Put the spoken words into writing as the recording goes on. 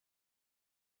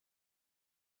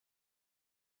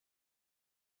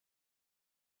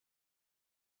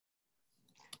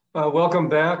Welcome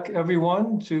back,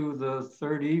 everyone, to the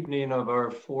third evening of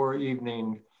our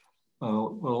four-evening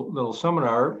little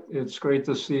seminar. It's great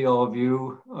to see all of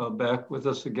you back with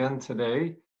us again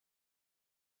today.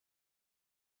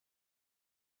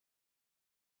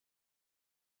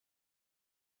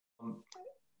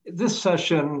 This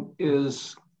session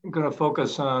is going to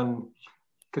focus on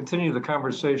continue the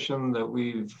conversation that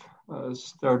we've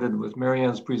started with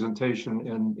Maryann's presentation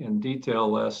in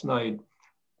detail last night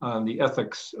on the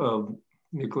ethics of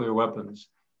nuclear weapons.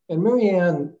 And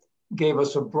Maryann gave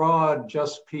us a broad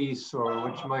just peace, or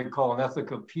what you might call an ethic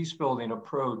of peace building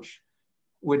approach,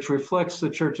 which reflects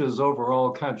the church's overall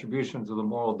contribution to the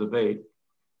moral debate.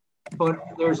 But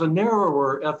there's a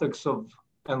narrower ethics of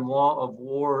and law of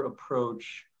war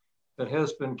approach that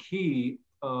has been key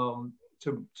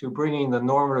to bringing the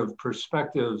normative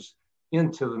perspectives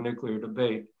into the nuclear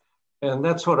debate. And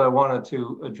that's what I wanted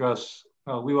to address.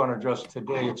 We want to address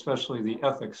today, especially the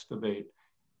ethics debate.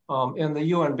 And the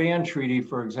UN ban treaty,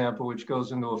 for example, which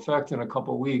goes into effect in a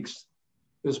couple of weeks,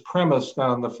 is premised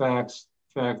on the fact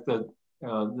that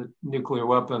the nuclear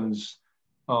weapons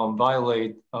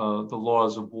violate the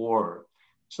laws of war.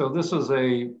 So this is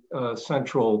a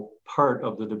central part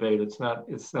of the debate. It's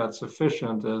not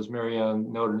sufficient, as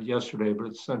Maryann noted yesterday, but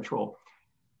it's central.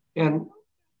 And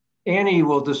Annie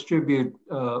will distribute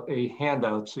a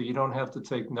handout, so you don't have to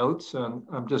take notes. And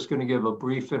I'm just going to give a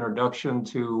brief introduction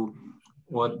to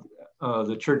what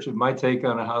the church, my take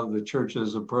on how the church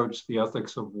has approached the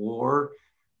ethics of war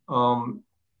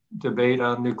debate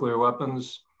on nuclear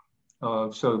weapons.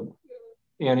 So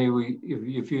Annie,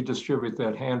 if you distribute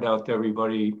that handout to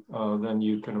everybody, then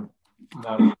you can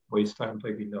not waste time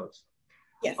taking notes.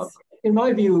 Yes. In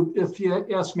my view, if you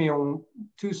ask me in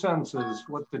two sentences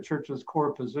what the church's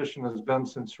core position has been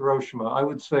since Hiroshima, I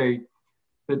would say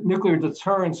that nuclear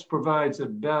deterrence provides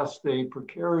at best a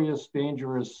precarious,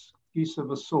 dangerous peace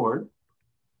of a sort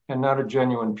and not a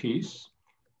genuine peace.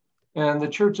 And the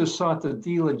church has sought to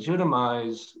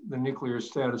delegitimize the nuclear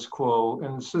status quo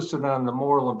and insisted on the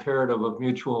moral imperative of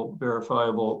mutual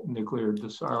verifiable nuclear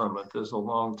disarmament as a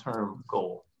long-term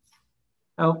goal.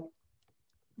 Now,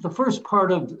 the first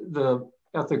part of the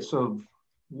ethics of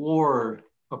war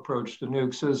approach to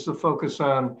nukes is to focus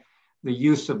on the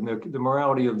use of the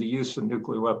morality of the use of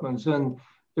nuclear weapons. And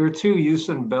there are two jus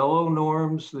in bello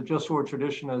norms. The just war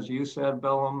tradition has jus ad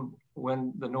bellum,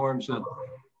 when the norms that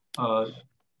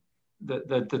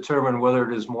determine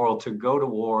whether it is moral to go to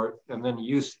war, and then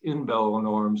jus in bello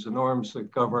norms, the norms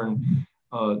that govern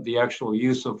the actual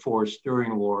use of force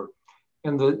during war.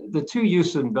 And the two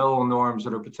jus in bello norms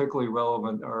that are particularly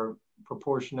relevant are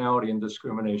proportionality and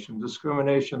discrimination.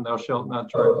 Discrimination, thou shalt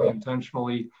not directly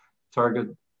intentionally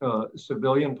target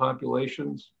civilian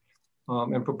populations,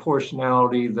 and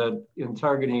proportionality, that in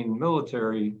targeting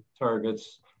military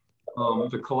targets,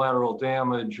 the collateral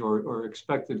damage or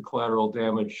expected collateral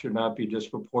damage should not be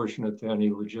disproportionate to any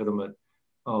legitimate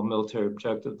military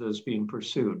objective that is being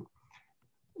pursued.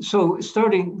 So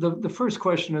starting, the first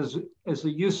question is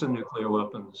the use of nuclear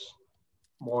weapons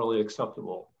morally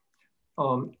acceptable?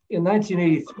 In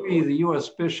 1983, the US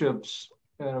bishops,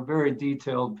 in a very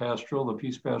detailed pastoral, the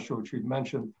peace pastoral, which we've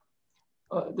mentioned,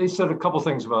 they said a couple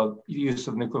things about the use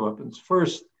of nuclear weapons.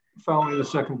 First, following the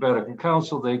Second Vatican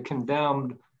Council, they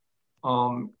condemned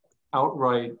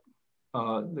outright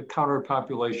the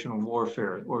counterpopulation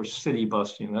warfare, or city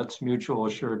busting. That's mutual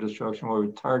assured destruction, where we're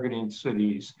targeting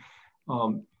cities.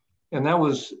 And that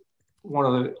was one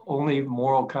of the only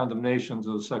moral condemnations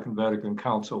of the Second Vatican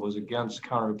Council, was against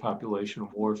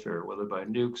counterpopulation warfare, whether by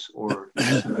nukes or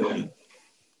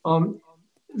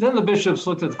then the bishops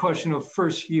looked at the question of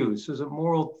first use. Is it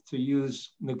moral to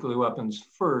use nuclear weapons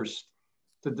first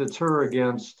to deter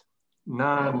against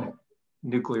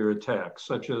non-nuclear attacks,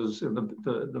 such as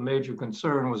the major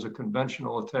concern was a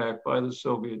conventional attack by the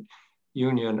Soviet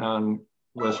Union on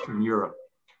Western Europe.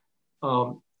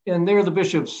 And there the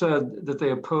bishops said that they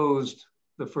opposed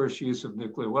the first use of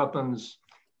nuclear weapons,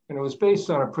 and it was based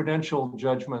on a prudential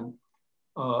judgment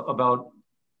about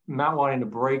not wanting to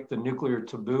break the nuclear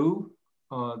taboo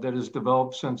that has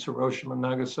developed since Hiroshima and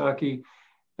Nagasaki,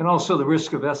 and also the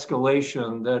risk of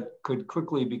escalation that could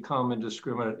quickly become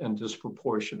indiscriminate and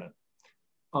disproportionate.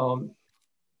 And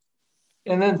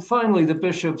then finally, the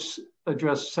bishops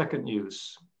addressed second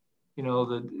use. You know,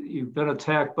 that you've been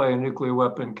attacked by a nuclear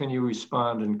weapon, can you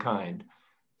respond in kind?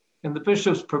 And the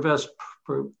bishops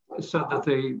said that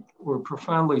they were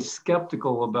profoundly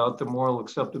skeptical about the moral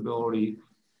acceptability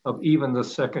of even the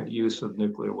second use of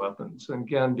nuclear weapons. And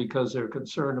again, because they're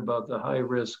concerned about the high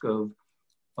risk of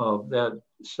that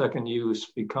second use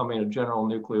becoming a general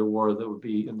nuclear war that would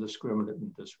be indiscriminate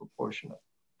and disproportionate.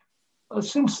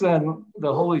 Since then,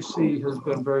 the Holy See has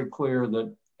been very clear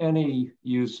that any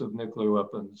use of nuclear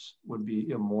weapons would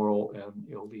be immoral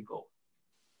and illegal.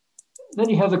 Then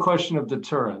you have the question of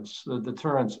deterrence, the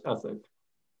deterrence ethic.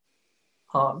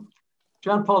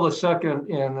 John Paul II,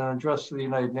 in an address to the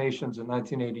United Nations in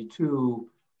 1982,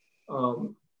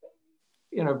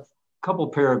 in a couple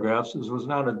paragraphs, this was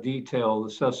not a detailed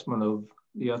assessment of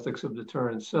the ethics of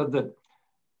deterrence, said that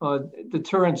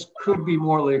deterrence could be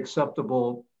morally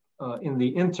acceptable in the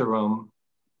interim,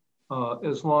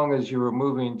 as long as you were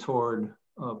moving toward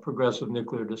progressive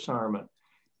nuclear disarmament.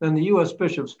 Then the US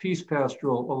Bishops' Peace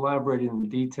Pastoral elaborated in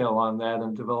detail on that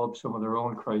and developed some of their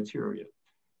own criteria.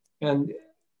 And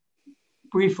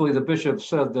briefly, the bishops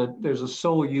said that there's a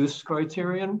sole use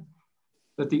criterion,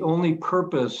 that the only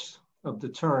purpose of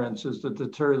deterrence is to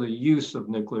deter the use of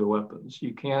nuclear weapons.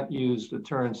 You can't use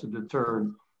deterrence to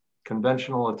deter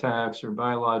conventional attacks or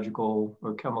biological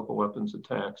or chemical weapons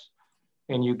attacks.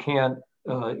 And you can't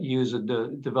use it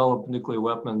to develop nuclear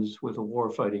weapons with a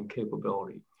warfighting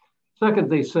capability. Second,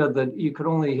 they said that you could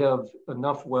only have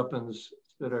enough weapons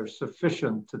that are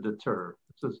sufficient to deter.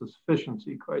 It's a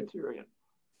sufficiency criterion.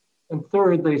 And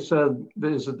third, they said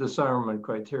there's a disarmament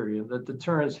criterion, that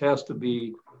deterrence has to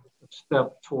be a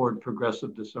step toward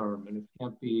progressive disarmament. It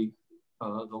can't be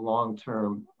the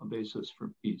long-term basis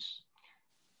for peace.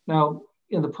 Now,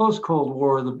 in the post-Cold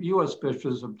War, the US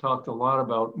bishops have talked a lot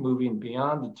about moving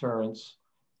beyond deterrence.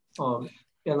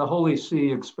 And the Holy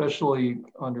See, especially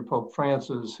under Pope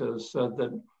Francis, has said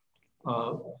that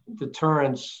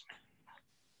deterrence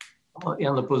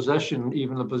and the possession,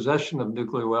 even the possession of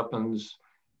nuclear weapons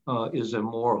is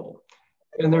immoral.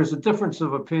 And there's a difference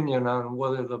of opinion on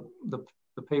whether the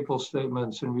papal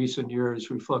statements in recent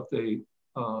years reflect a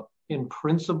in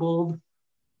principle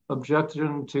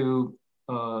objection to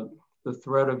the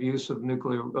threat of use of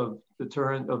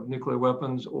deterrent of nuclear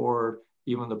weapons, or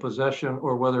even the possession,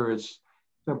 or whether it's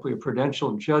simply a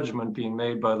prudential judgment being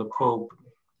made by the Pope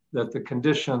that the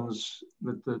conditions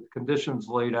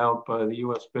laid out by the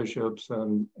US bishops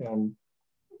and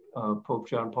Pope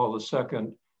John Paul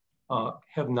II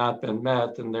have not been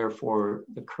met, and therefore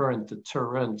the current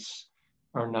deterrents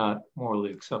are not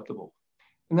morally acceptable.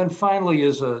 And then finally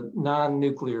is a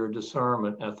non-nuclear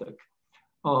disarmament ethic.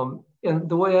 And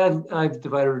the way I've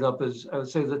divided it up is I would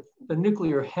say that the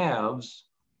nuclear haves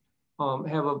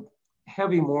have a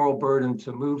heavy moral burden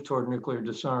to move toward nuclear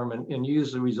disarmament and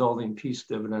use the resulting peace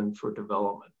dividend for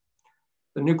development.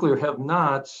 The nuclear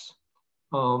have-nots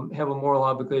have a moral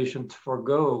obligation to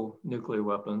forego nuclear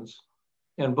weapons,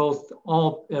 and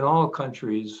in all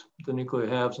countries, the nuclear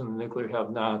haves and the nuclear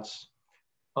have-nots,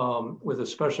 with a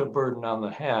special burden on the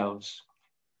haves,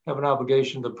 have an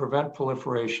obligation to prevent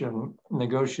proliferation,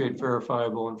 negotiate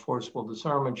verifiable enforceable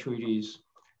disarmament treaties,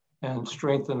 and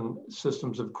strengthen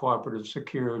systems of cooperative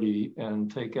security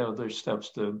and take other steps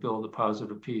to build a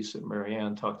positive peace that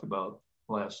Maryann talked about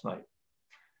last night.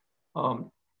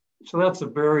 So that's a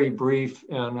very brief,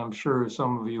 and I'm sure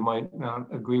some of you might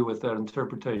not agree with that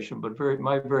interpretation, but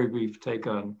my very brief take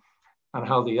on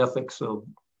how the ethics of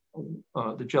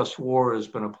the just war has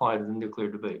been applied to the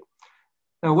nuclear debate.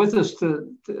 Now with us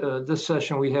this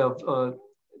session, we have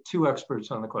two experts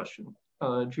on the question.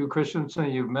 Drew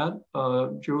Christiansen, you've met.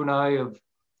 Drew and I have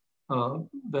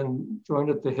been joined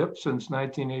at the hip since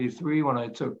 1983 when I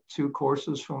took 2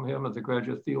 courses from him at the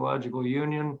Graduate Theological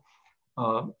Union.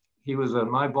 He was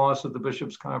my boss at the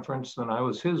Bishops' Conference, and I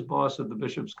was his boss at the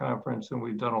Bishops' Conference, and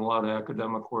we've done a lot of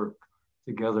academic work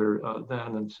together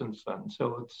then and since then.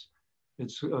 So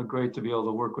it's great to be able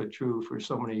to work with Drew for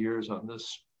so many years on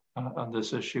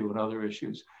this issue and other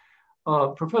issues.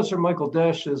 Professor Michael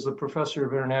Desch is the professor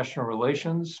of international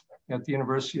relations at the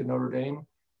University of Notre Dame.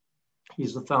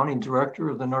 He's the founding director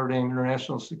of the Notre Dame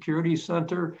International Security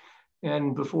Center.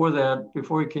 And before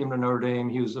he came to Notre Dame,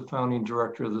 he was the founding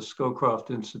director of the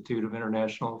Scowcroft Institute of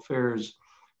International Affairs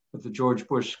at the George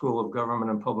Bush School of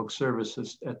Government and Public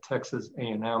Services at Texas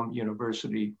A&M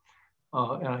University.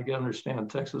 And I can understand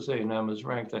Texas A&M is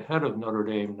ranked ahead of Notre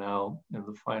Dame now in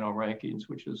the final rankings,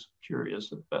 which is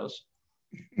curious at best.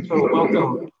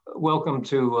 So welcome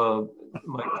to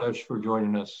Mike Desch for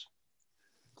joining us.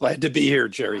 Glad to be here,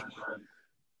 Jerry.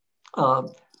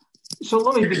 So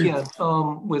let me begin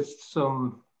with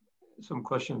some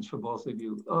questions for both of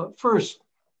you. First,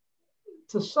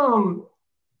 to some,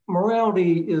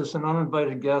 morality is an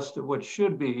uninvited guest at what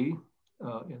should be,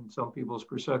 in some people's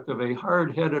perspective, a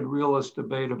hard-headed realist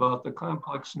debate about the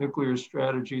complex nuclear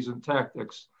strategies and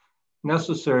tactics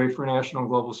necessary for national and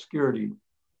global security.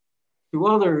 To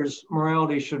others,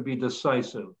 morality should be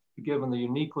decisive, given the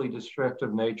uniquely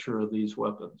destructive nature of these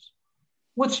weapons.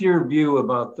 What's your view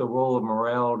about the role of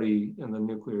morality in the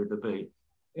nuclear debate?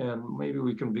 And maybe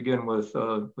we can begin with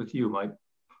you, Mike.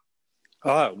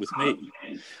 With me.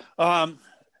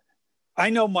 I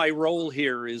know my role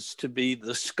here is to be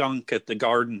the skunk at the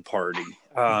garden party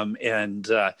and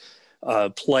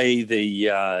play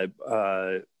the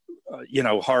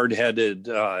hard-headed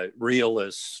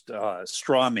realist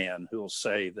straw man who will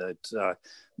say that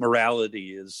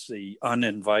morality is the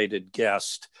uninvited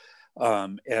guest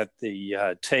at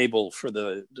the table for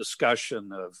the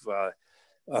discussion of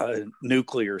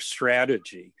nuclear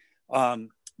strategy.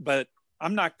 But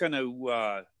I'm not going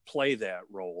to play that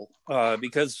role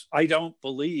because I don't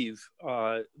believe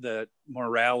that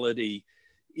morality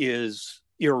is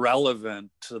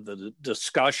irrelevant to the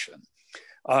discussion.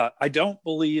 I don't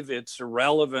believe it's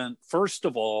irrelevant, first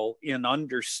of all, in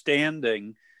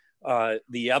understanding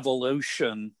the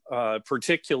evolution,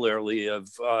 particularly of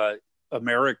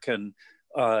American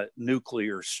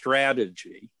nuclear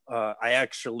strategy. I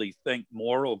actually think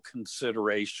moral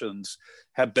considerations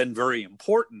have been very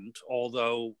important,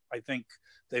 although I think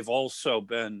they've also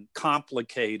been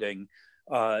complicating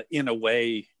in a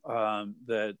way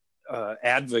that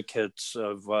advocates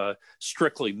of a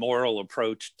strictly moral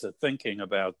approach to thinking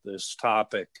about this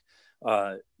topic,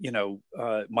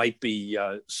 might be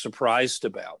surprised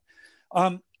about.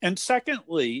 And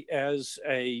secondly, as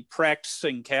a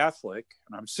practicing Catholic,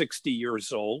 and I'm 60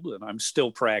 years old and I'm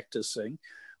still practicing,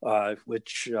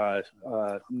 which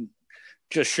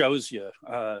just shows you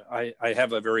I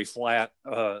have a very flat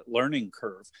learning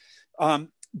curve.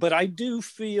 But I do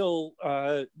feel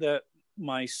that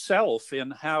myself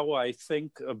in how I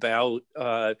think about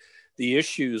the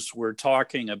issues we're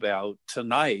talking about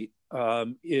tonight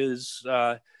is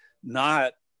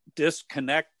not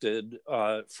disconnected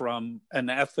from an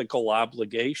ethical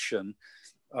obligation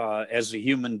as a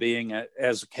human being,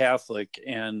 as a Catholic,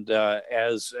 and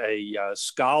as a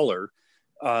scholar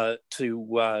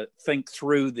to think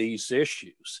through these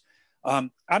issues. I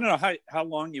don't know how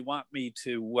long you want me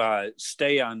to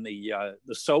stay on the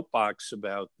soapbox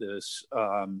about this,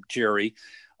 Jerry.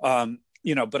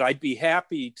 But I'd be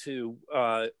happy to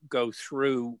go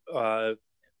through.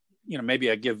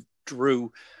 Maybe I give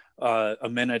Drew a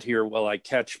minute here while I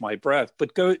catch my breath.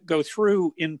 But go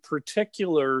through in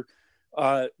particular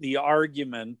the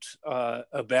argument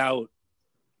about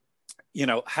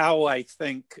how I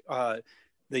think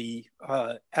the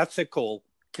ethical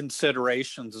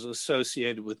considerations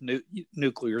associated with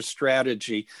nuclear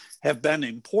strategy have been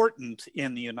important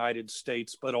in the United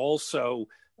States, but also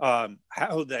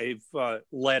how they've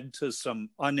led to some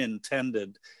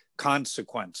unintended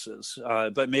consequences.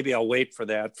 But maybe I'll wait for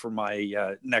that for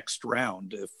my next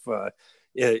round,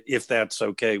 if that's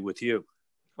okay with you.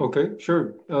 Okay,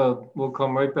 sure. We'll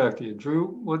come right back to you, Drew.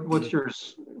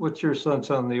 What's your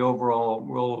sense on the overall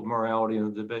role of morality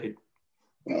in the debate?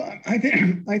 Well, I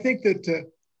think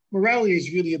that morality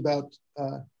is really about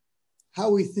how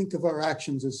we think of our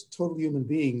actions as total human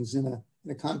beings in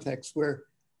a context where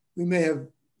we may have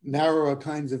narrower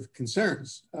kinds of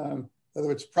concerns,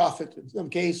 whether it's profit in some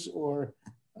case or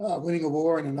winning a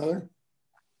war in another,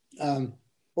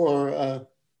 or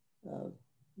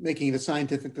making a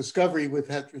scientific discovery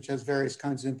which has various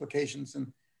kinds of implications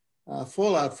and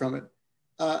fallout from it.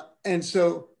 And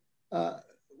so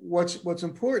what's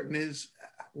important is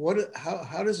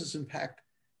how does this impact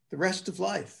the rest of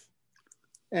life?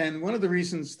 And one of the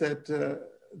reasons that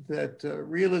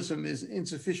realism is an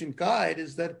insufficient guide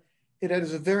is that it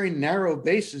has a very narrow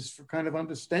basis for kind of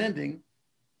understanding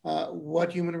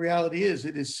what human reality is.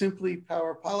 It is simply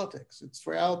power politics. It's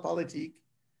realpolitik.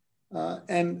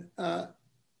 And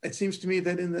it seems to me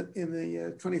that in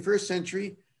the 21st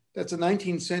century, that's a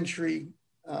 19th century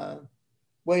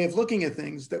way of looking at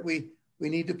things that we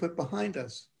need to put behind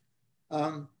us.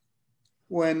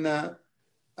 When the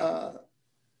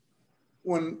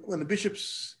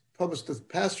bishops published the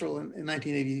pastoral in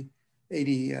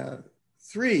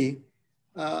 1983,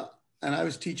 and I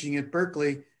was teaching at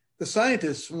Berkeley, the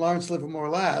scientists from Lawrence Livermore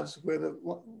Labs, where the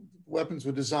weapons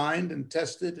were designed and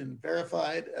tested and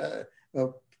verified,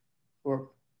 or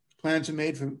plans were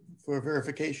made for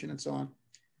verification and so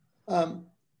on,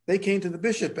 they came to the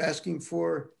bishop asking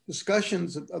for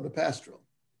discussions of the pastoral.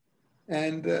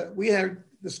 And we had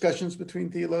discussions between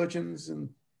theologians and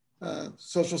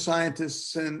social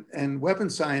scientists and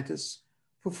weapons scientists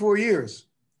for 4 years.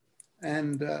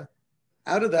 And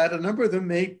out of that, a number of them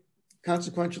made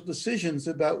consequential decisions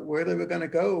about where they were going to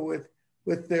go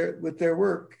with their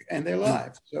work and their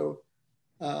lives. So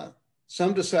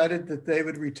some decided that they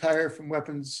would retire from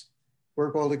weapons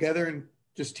work altogether and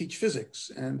just teach physics.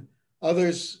 And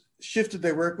others shifted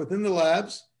their work within the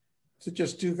labs to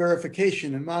just do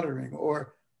verification and monitoring,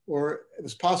 or it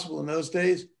was possible in those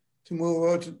days to move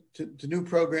over to new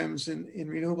programs in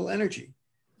renewable energy.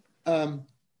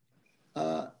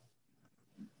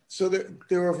 So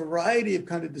there are a variety of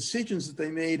kind of decisions that they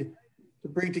made to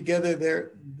bring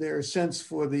together their sense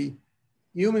for the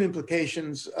human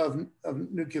implications of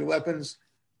nuclear weapons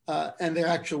and their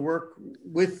actual work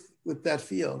with that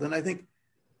field. And I think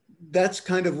that's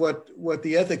kind of what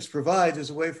the ethics provides,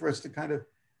 is a way for us to kind of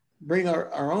bring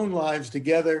our own lives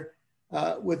together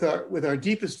with our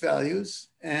deepest values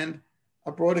and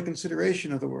a broader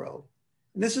consideration of the world.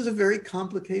 And this is a very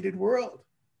complicated world.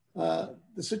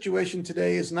 The situation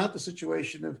today is not the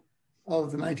situation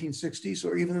of the 1960s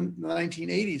or even the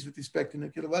 1980s with respect to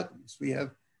nuclear weapons. We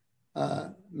have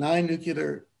 9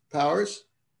 nuclear powers.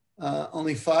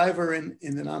 Only 5 are in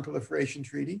the Non-Proliferation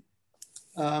Treaty,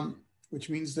 which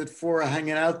means that 4 are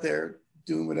hanging out there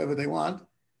doing whatever they want.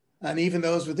 And even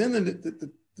those within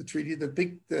the treaty, the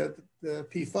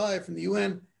P5 from the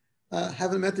UN,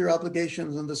 haven't met their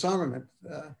obligations on disarmament.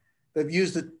 They've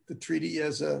used the treaty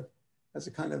as a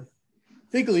kind of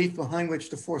fig leaf behind which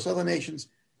to force other nations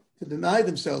to deny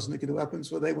themselves nuclear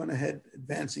weapons, where they went ahead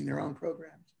advancing their own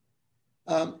programs.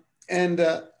 In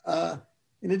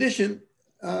addition,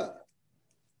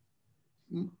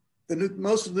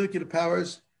 most of the nuclear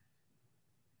powers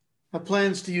have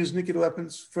plans to use nuclear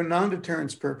weapons for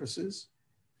non-deterrence purposes.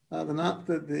 The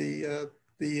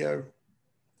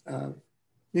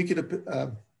nuclear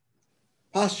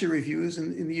posture reviews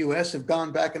in the US have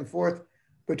gone back and forth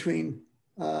between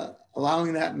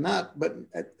allowing that and not, but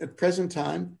at present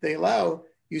time, they allow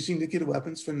using nuclear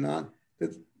weapons for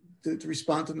to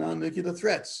respond to non-nuclear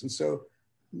threats. And so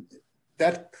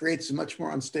that creates a much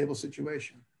more unstable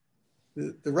situation.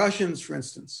 The Russians, for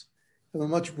instance, have a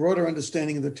much broader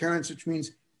understanding of deterrence, which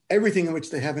means everything in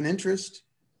which they have an interest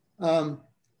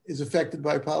is affected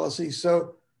by policy.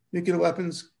 So nuclear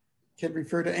weapons can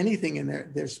refer to anything in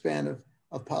their span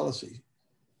of policy.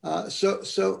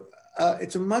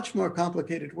 It's a much more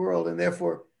complicated world, and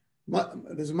therefore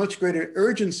there's a much greater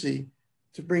urgency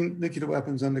to bring nuclear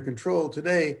weapons under control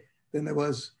today than there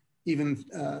was even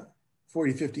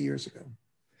 40, 50 years ago.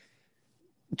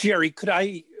 Jerry, could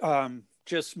I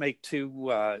just make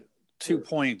two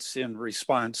points in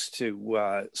response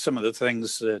to some of the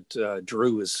things that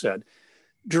Drew has said?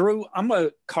 Drew, I'm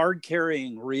a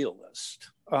card-carrying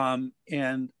realist,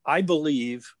 and I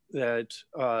believe that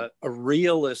a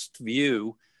realist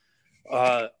view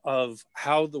of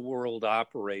how the world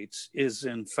operates is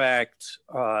in fact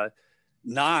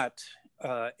not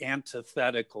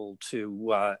antithetical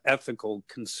to ethical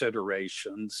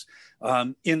considerations.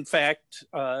 In fact,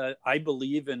 I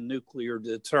believe in nuclear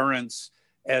deterrence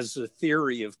as a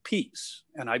theory of peace,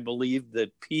 and I believe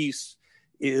that peace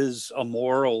is a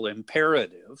moral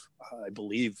imperative. I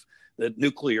believe that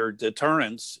nuclear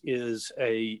deterrence is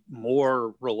a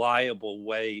more reliable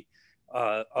way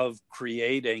of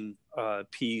creating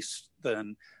peace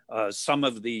than some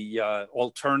of the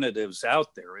alternatives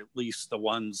out there, at least the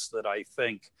ones that I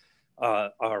think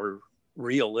are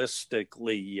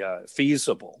realistically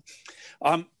feasible.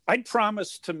 I'd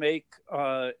promise to make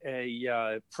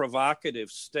a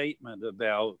provocative statement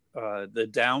about the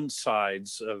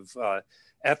downsides of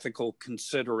ethical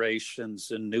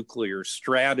considerations in nuclear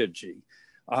strategy.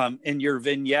 In your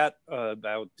vignette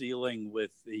about dealing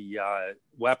with the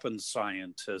weapons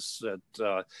scientists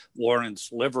at Lawrence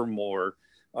Livermore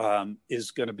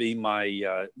is going to be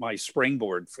my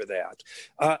springboard for that.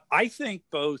 I think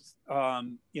both,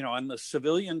 on the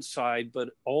civilian side, but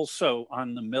also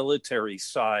on the military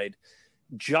side,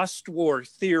 just war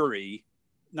theory,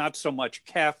 not so much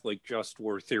Catholic just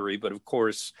war theory, but of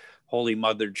course, Holy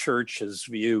Mother Church's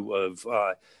view of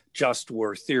just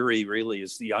war theory really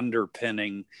is the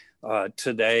underpinning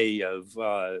today of,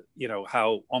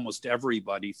 how almost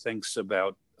everybody thinks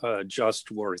about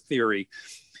just war theory,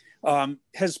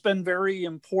 has been very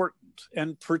important.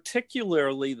 And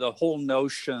particularly the whole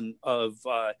notion of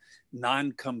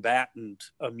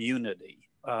non-combatant immunity.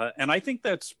 And I think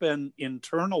that's been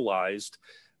internalized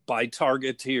by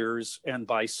targeteers and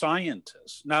by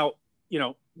scientists. Now,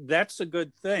 that's a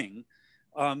good thing,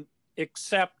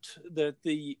 except that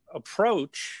the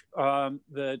approach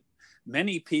that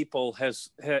many people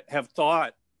have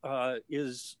thought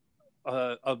is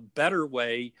a better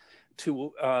way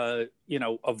to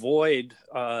avoid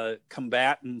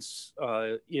combatants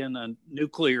in a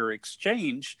nuclear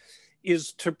exchange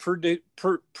is to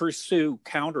pursue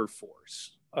counterforce,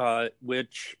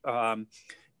 which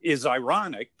is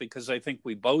ironic because I think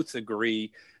we both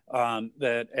agree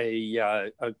that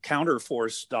a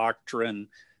counterforce doctrine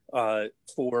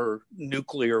for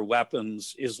nuclear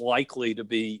weapons is likely to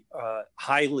be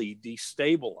highly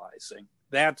destabilizing.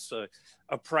 That's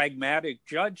a pragmatic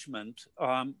judgment,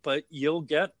 but you'll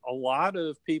get a lot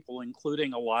of people,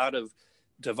 including a lot of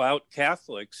devout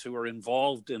Catholics who are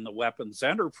involved in the weapons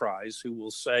enterprise, who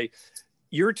will say,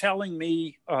 you're telling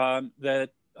me that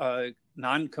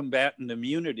non-combatant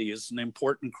immunity is an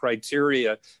important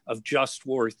criteria of just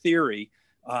war theory,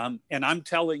 and I'm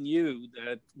telling you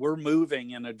that we're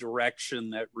moving in a direction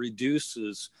that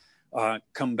reduces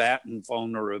combatant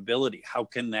vulnerability. How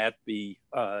can that be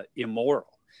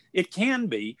immoral? It can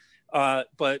be,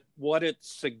 but what it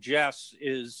suggests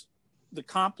is the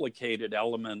complicated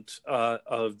element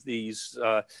of these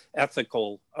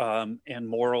ethical and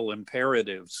moral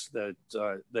imperatives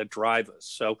that drive us.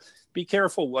 So be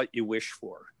careful what you wish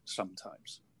for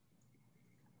sometimes.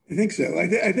 I think so. I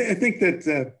think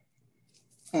that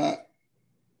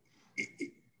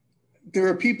there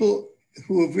are people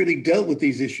who have really dealt with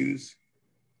these issues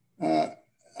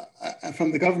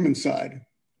from the government side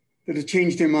that have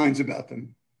changed their minds about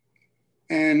them.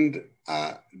 And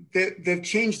they've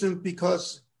changed them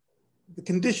because the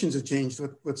conditions have changed.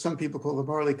 What some people call the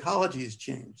moral ecology has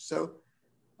changed. So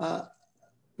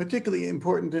particularly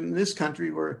important in this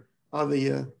country were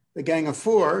the Gang of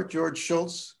Four: George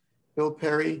Shultz, Bill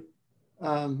Perry,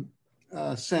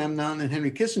 Sam Nunn, and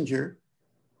Henry Kissinger,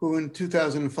 who in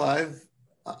 2005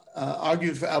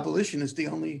 argued for abolition as the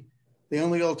only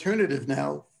alternative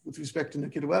now with respect to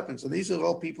nuclear weapons. So these are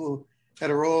all people who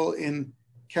had a role in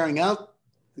carrying out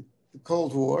the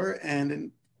Cold War and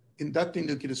in conducting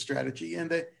nuclear strategy.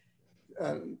 And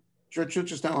George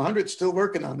Shultz is now 100, still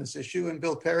working on this issue, and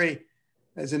Bill Perry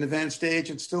as an advanced age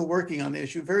and still working on the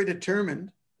issue, very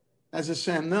determined, as is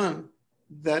Sam Nunn,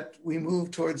 that we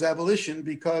move towards abolition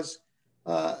because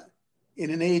in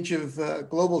an age of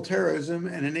global terrorism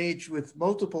and an age with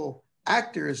multiple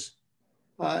actors,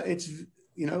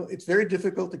 it's very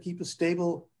difficult to keep a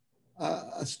stable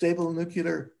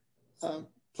nuclear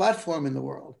platform in the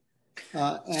world.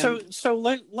 So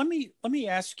let me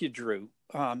ask you, Drew,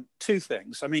 two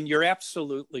things. I mean, you're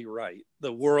absolutely right.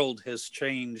 The world has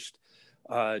changed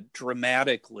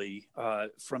dramatically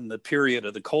from the period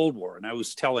of the Cold War. And I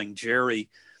was telling Jerry,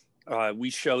 we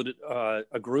showed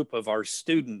a group of our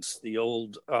students the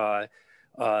old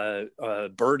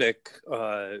Burdick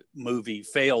movie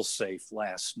Failsafe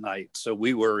last night. So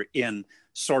we were in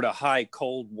sort of high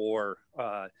Cold War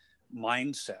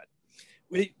mindset.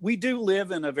 We do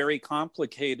live in a very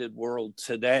complicated world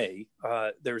today.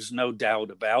 There's no doubt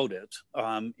about it.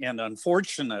 And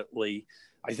unfortunately,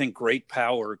 I think great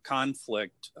power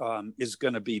conflict is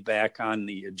going to be back on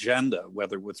the agenda,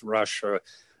 whether with Russia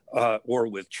or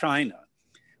with China.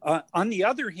 On the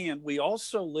other hand, we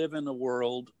also live in a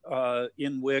world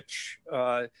in which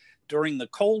during the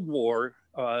Cold War,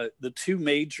 the two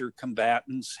major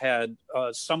combatants had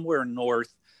somewhere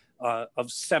north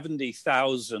of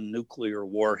 70,000 nuclear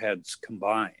warheads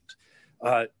combined.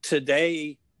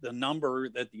 Today, the number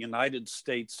that the United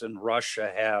States and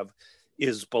Russia have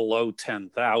is below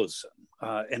 10,000.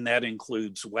 And that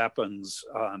includes weapons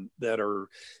that are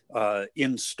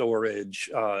in storage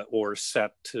or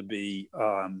set to be,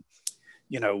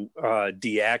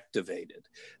 deactivated.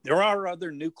 There are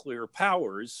other nuclear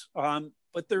powers,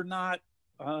 but they're not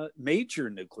major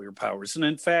nuclear powers. And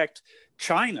in fact,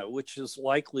 China, which is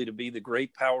likely to be the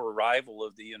great power rival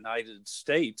of the United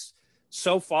States,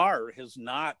 so far has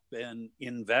not been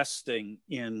investing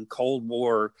in Cold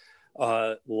War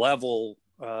level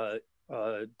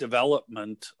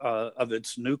development of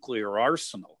its nuclear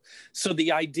arsenal. So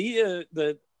the idea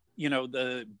that,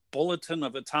 the Bulletin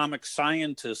of Atomic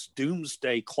Scientists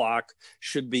doomsday clock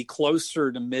should be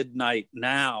closer to midnight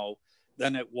now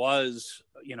than it was,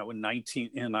 in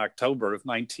October of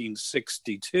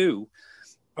 1962,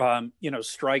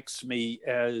 strikes me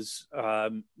as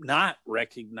not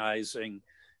recognizing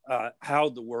how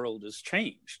the world has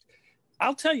changed.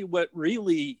 I'll tell you what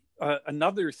really,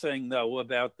 another thing, though,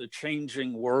 about the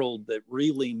changing world that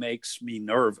really makes me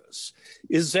nervous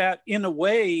is that, in a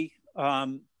way,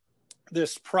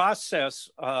 this process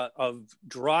of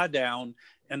drawdown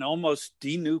and almost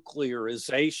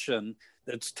denuclearization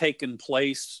that's taken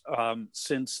place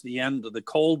since the end of the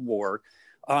Cold War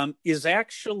is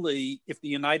actually, if the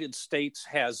United States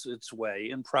has its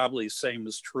way, and probably the same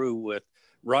is true with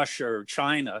Russia or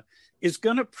China, is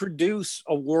going to produce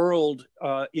a world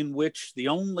in which the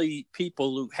only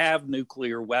people who have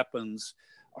nuclear weapons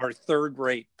are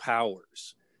third-rate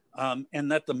powers.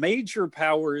 And that the major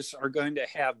powers are going to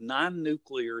have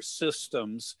non-nuclear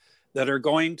systems that are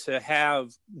going to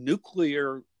have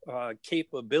nuclear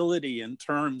capability in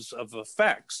terms of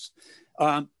effects,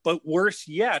 But worse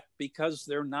yet, because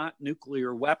they're not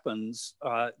nuclear weapons,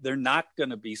 they're not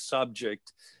going to be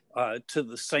subject to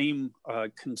the same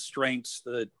constraints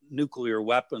that nuclear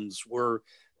weapons were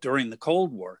during the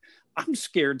Cold War. I'm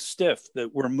scared stiff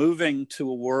that we're moving to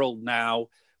a world now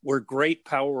where great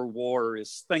power war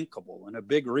is thinkable. And a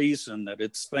big reason that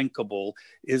it's thinkable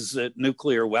is that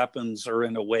nuclear weapons are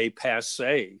in a way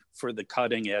passe for the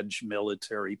cutting edge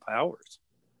military powers.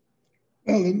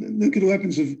 Well, the nuclear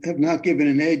weapons have not given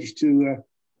an edge to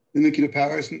the nuclear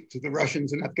powers, to the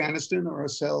Russians in Afghanistan or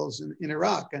ourselves in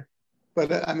Iraq.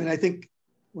 But I mean, I think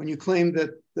when you claim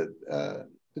that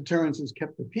deterrence has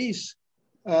kept the peace,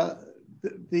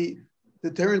 the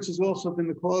deterrence has also been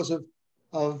the cause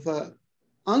of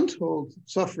untold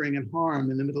suffering and harm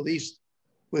in the Middle East,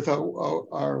 with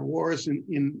our wars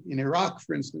in Iraq,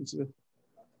 for instance,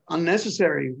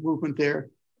 unnecessary movement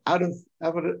there out of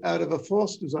a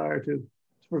false desire to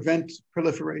prevent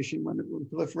proliferation when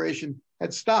proliferation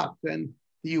had stopped, and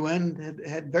the UN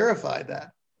had verified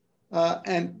that,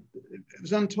 and it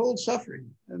was untold suffering,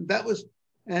 and that was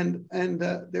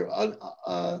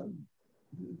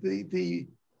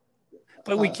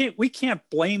But we can't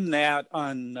blame that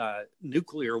on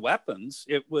nuclear weapons.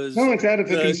 It was it's out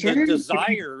of a concern the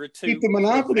desire to keep the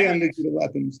monopoly on nuclear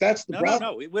weapons. That's the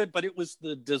problem. But it was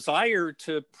the desire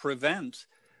to prevent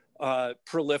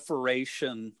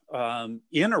proliferation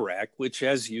in Iraq, which,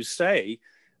 as you say,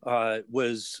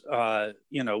 was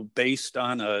based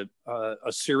on a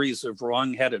series of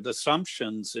wrong-headed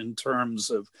assumptions in terms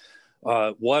of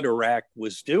what Iraq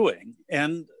was doing,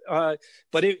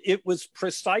 but it was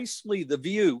precisely the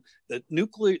view that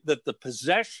the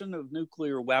possession of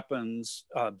nuclear weapons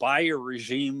by a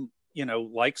regime,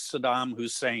 like Saddam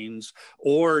Hussein's,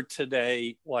 or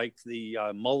today like the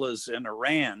mullahs in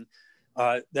Iran,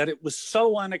 that it was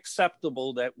so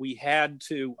unacceptable that we had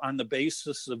to, on the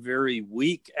basis of very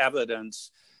weak evidence,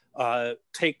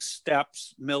 take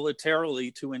steps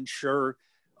militarily to ensure.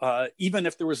 Even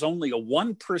if there was only a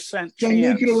 1% chance. So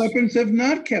nuclear weapons have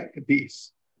not kept the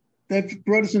peace. They've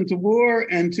brought us into war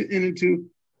and into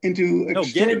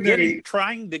extraordinary.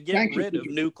 Trying to get rid of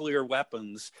nuclear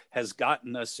weapons has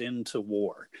gotten us into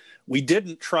war. We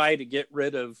didn't try to get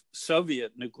rid of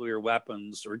Soviet nuclear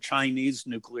weapons or Chinese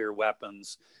nuclear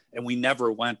weapons, and we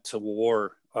never went to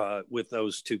war with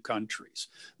those two countries.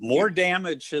 More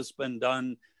damage has been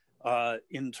done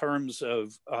in terms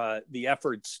of the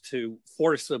efforts to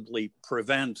forcibly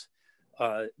prevent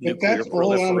nuclear proliferation. But that's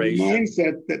all out of the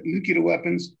mindset that nuclear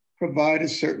weapons provide a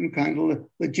certain kind of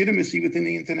legitimacy within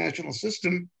the international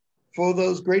system for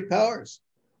those great powers.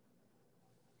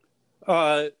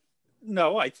 No,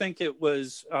 I think it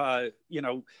was,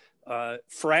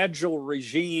 fragile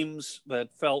regimes that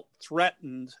felt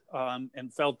threatened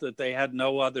and felt that they had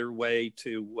no other way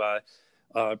to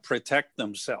protect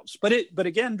themselves. But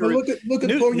again, Drew, look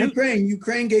at Ukraine.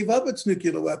 Ukraine gave up its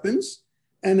nuclear weapons,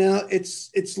 and now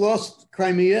it's lost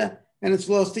Crimea, and it's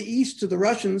lost the east to the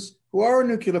Russians, who are a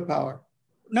nuclear power.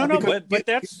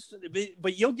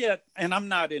 But you'll get, and I'm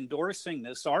not endorsing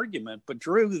this argument, but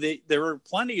Drew, there are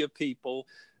plenty of people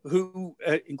who,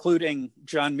 including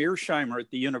John Mearsheimer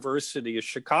at the University of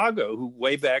Chicago, who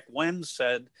way back when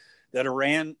said that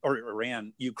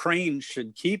Ukraine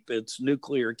should keep its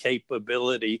nuclear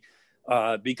capability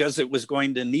because it was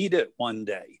going to need it one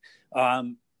day.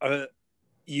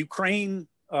 Ukraine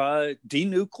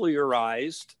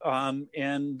denuclearized,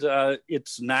 and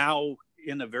it's now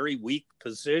in a very weak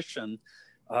position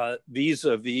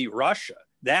vis-a-vis Russia.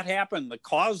 That happened. The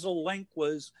causal link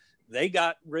was they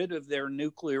got rid of their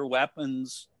nuclear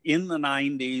weapons in the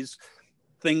 90s.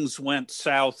 Things went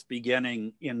south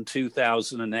beginning in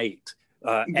 2008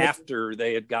 after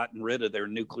they had gotten rid of their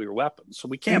nuclear weapons. So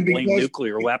we can't blame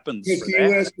nuclear weapons for the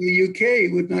that. US and the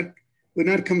UK would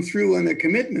not come through on their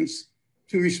commitments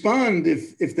to respond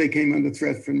if they came under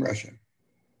threat from Russia.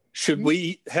 Should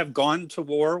we have gone to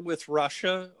war with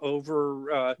Russia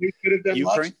over we could have done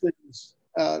Ukraine? Lots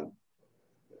of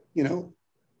things.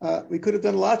 We could have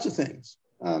done lots of things.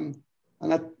 But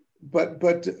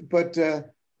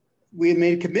we had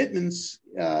made commitments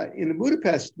in the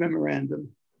Budapest memorandum,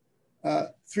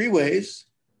 3 ways: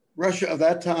 Russia of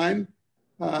that time,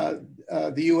 the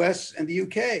US, and the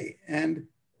UK. And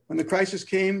when the crisis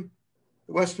came,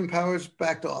 the Western powers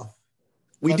backed off.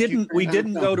 We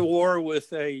didn't go to war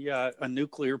with a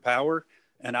nuclear power,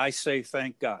 and I say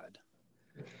thank God.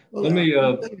 Well, let me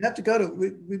have to go to.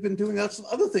 We've been doing lots of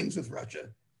other things with Russia.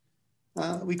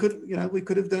 We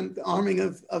could have done the arming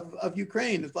of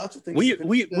Ukraine. There's lots of things.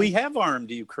 We have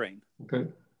armed Ukraine. Okay.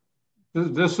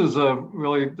 This is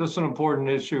an important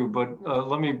issue, but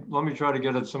let me try to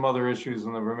get at some other issues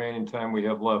in the remaining time we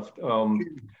have left. Uh,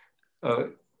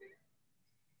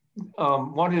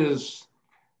 one is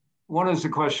the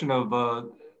question of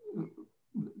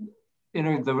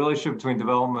the relationship between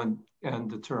development and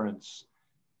deterrence.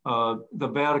 The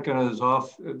Vatican is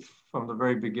from the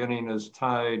very beginning has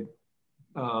tied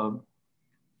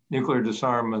nuclear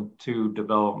disarmament to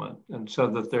development and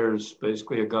said that there's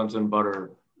basically a guns and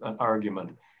butter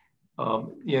argument.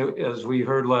 As we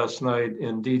heard last night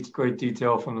in great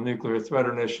detail from the Nuclear Threat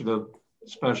Initiative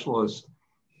specialists,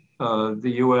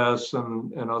 the US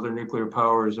and other nuclear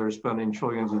powers are spending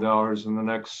trillions of dollars in the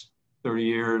next 30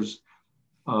 years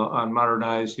on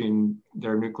modernizing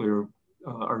their nuclear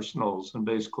arsenals and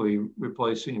basically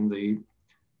replacing the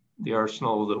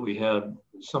arsenal that we had,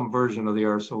 some version of the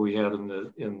arsenal we had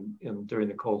during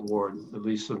the Cold War, at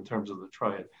least in terms of the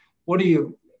triad. What do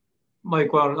you,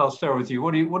 Mike? Well, I'll start with you.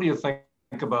 What do you think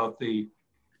about the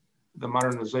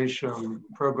modernization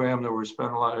program that we're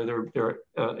spending a lot? Are there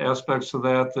aspects of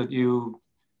that you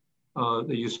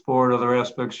support? Other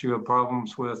aspects you have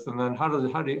problems with? And then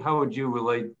how would you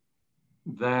relate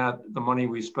the money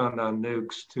we spend on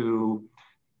nukes to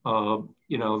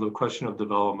the question of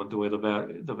development, the way the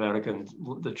Vatican,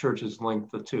 the churches link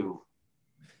the two?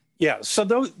 Yeah, so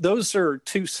those are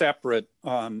two separate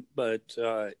but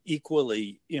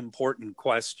equally important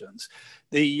questions.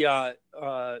 I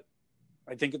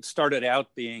think it started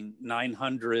out being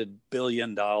 $900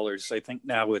 billion. I think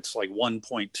now it's like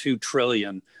 1.2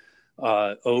 trillion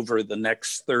over the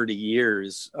next 30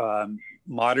 years.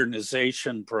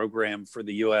 Modernization program for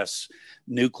the U.S.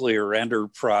 nuclear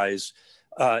enterprise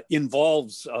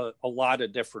involves a lot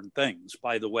of different things.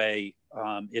 By the way,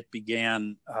 it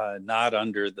began not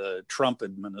under the Trump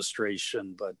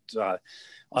administration, but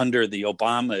under the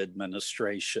Obama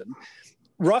administration.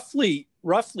 Roughly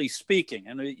speaking,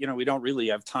 and we don't really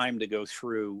have time to go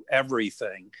through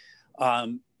everything.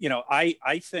 I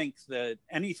think that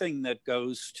anything that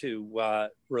goes to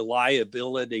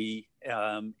reliability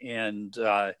and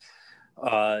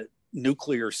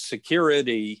nuclear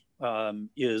security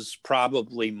is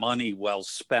probably money well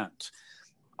spent.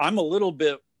 I'm a little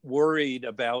bit worried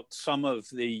about some of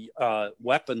the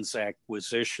weapons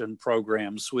acquisition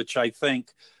programs, which I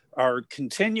think are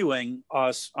continuing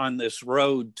us on this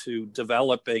road to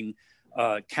developing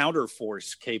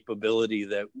counterforce capability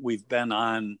that we've been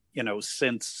on,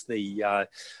 since the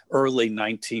early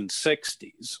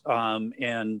 1960s.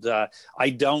 And I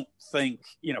don't think,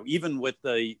 even with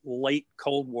the late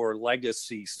Cold War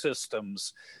legacy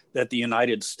systems that the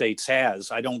United States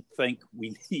has, I don't think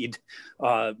we need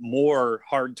more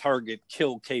hard target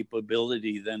kill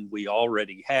capability than we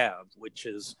already have, which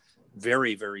is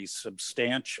very, very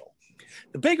substantial.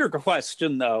 The bigger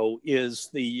question, though, is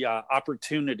the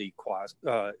opportunity question,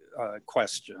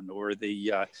 or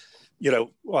the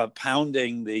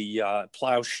pounding the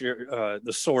plowshare,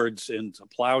 the swords into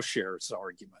plowshares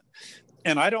argument.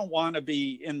 And I don't want to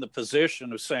be in the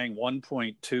position of saying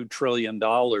 $1.2 trillion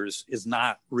is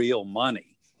not real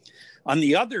money. On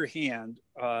the other hand,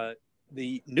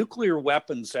 the nuclear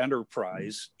weapons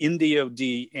enterprise in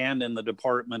DOD and in the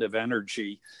Department of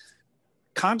Energy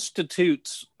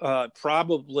constitutes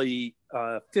probably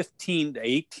 15 to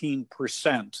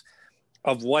 18%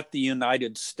 of what the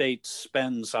United States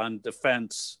spends on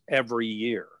defense every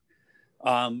year.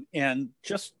 And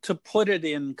just to put it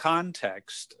in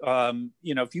context,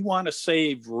 if you want to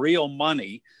save real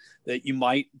money that you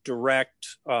might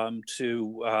direct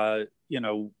to,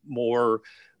 more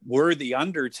worthy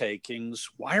undertakings,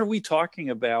 why are we talking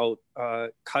about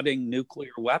cutting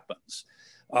nuclear weapons?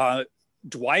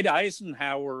 Dwight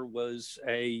Eisenhower was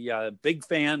a big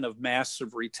fan of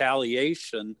massive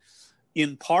retaliation,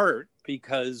 in part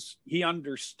because he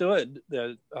understood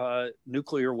that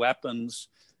nuclear weapons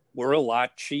were a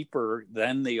lot cheaper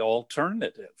than the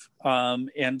alternative.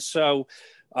 And so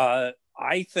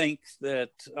I think that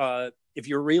if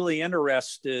you're really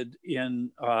interested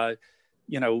in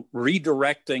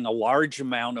redirecting a large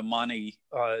amount of money,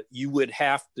 you would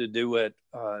have to do it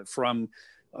from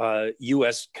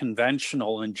U.S.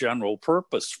 conventional and general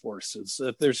purpose forces.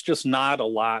 There's just not a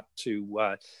lot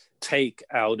to take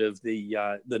out of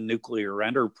the nuclear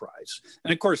enterprise.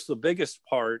 And of course, the biggest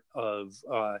part of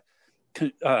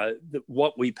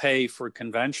what we pay for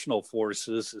conventional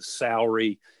forces is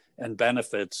salary and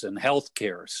benefits and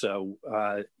healthcare. So,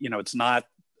 it's not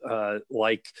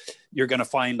like you're going to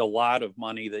find a lot of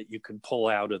money that you can pull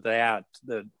out of that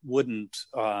wouldn't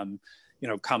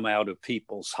come out of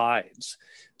people's hides.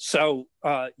 So,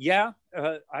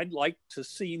 I'd like to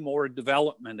see more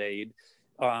development aid.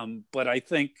 But I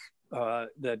think,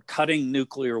 that cutting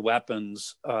nuclear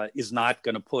weapons is not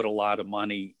going to put a lot of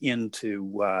money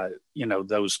into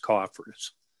those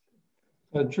coffers.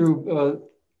 Drew,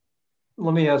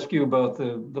 let me ask you about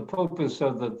the Pope has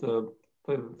said that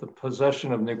the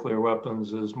possession of nuclear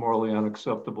weapons is morally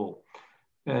unacceptable.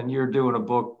 And you're doing a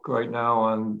book right now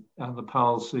on the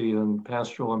policy and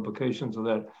pastoral implications of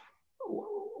that.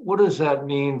 What does that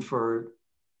mean for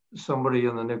somebody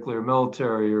in the nuclear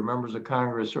military or members of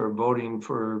Congress who are voting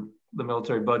for the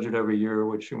military budget every year,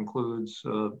 which includes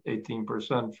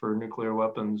 18% for nuclear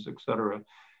weapons, et cetera?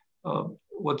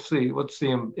 What's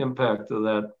the impact of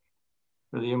that,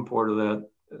 or the import of that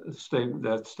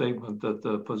statement that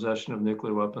the possession of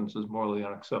nuclear weapons is morally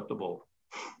unacceptable?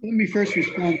 Let me first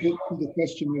respond to the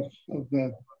question of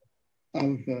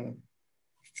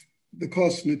the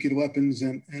cost of nuclear weapons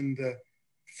and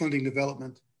funding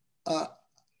development.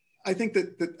 I think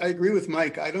that I agree with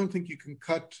Mike. I don't think you can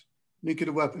cut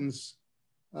nuclear weapons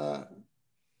in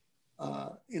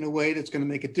a way that's going to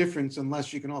make a difference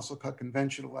unless you can also cut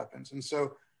conventional weapons. And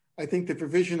so I think the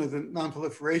provision of the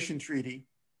Non-Proliferation Treaty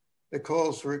that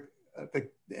calls for,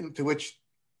 to which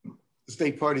the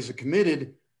state parties are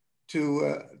committed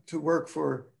to work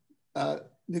for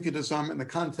nuclear disarmament in the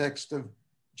context of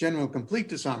general complete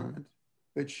disarmament,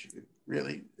 which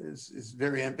really is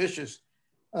very ambitious,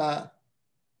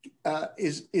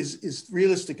 is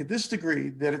realistic at this degree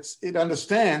that it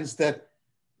understands that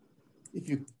if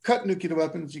you cut nuclear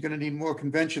weapons, you're going to need more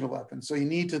conventional weapons. So you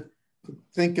need to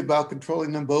think about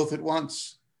controlling them both at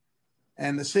once.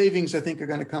 And the savings, I think, are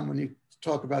going to come when you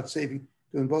talk about doing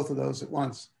both of those at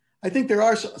once. I think there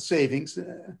are savings.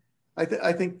 I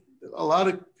think a lot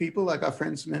of people, like our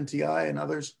friends from NTI and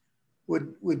others,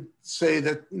 would say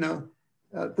that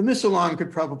the missile arm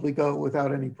could probably go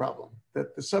without any problem.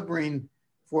 That the submarine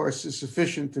force is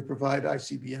sufficient to provide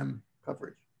ICBM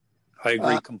coverage. I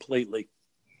agree completely.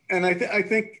 And I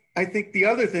think the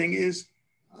other thing is,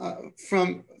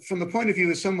 from the point of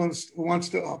view of someone who wants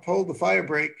to uphold the fire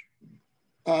break,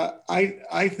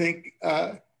 I think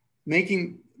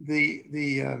making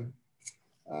the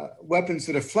weapons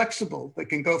that are flexible, that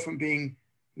can go from being,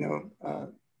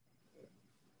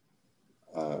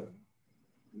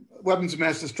 weapons of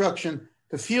mass destruction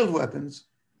to field weapons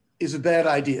is a bad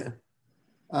idea.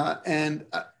 And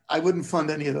I wouldn't fund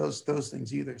any of those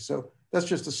things either. So that's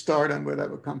just a start on where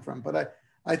that would come from. But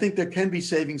I think there can be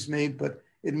savings made, but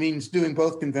it means doing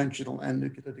both conventional and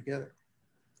nuclear together.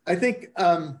 I think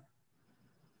the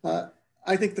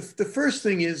first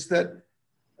thing is that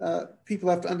people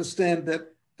have to understand that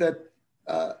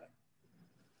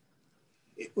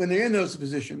when they're in those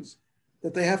positions,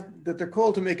 that they're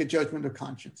called to make a judgment of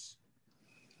conscience.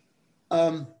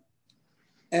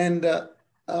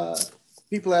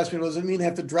 People ask me, well, does it mean they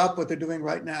have to drop what they're doing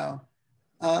right now?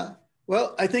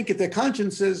 Well, I think if their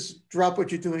conscience says drop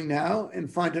what you're doing now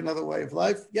and find another way of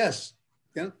life, yes,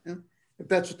 if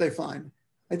that's what they find.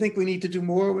 I think we need to do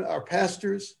more with our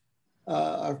pastors,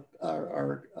 our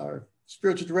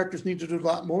spiritual directors need to do a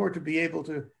lot more to be able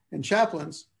to, and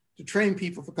chaplains, to train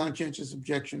people for conscientious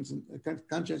objections and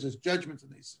conscientious judgments in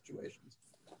these situations.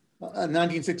 In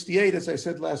 1968, as I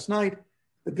said last night,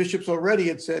 the bishops already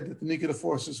had said that the nuclear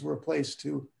forces were a place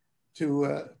to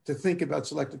think about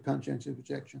selective conscientious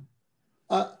objection.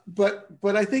 But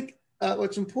I think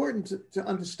what's important to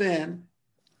understand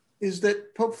is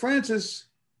that Pope Francis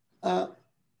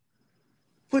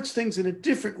puts things in a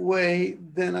different way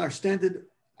than our standard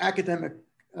academic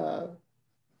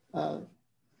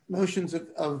notions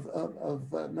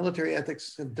of military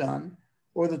ethics have done,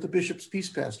 or that the Bishop's Peace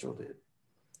Pastoral did.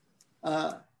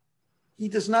 He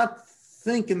does not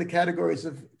think in the categories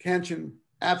of Kantian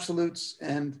absolutes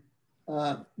and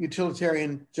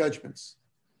utilitarian judgments.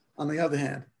 On the other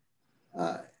hand,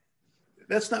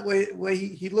 that's not the way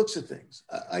he looks at things.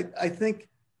 I think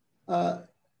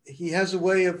he has a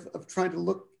way of trying to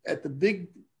look at the big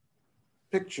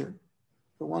picture,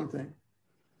 for one thing,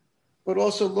 but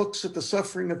also looks at the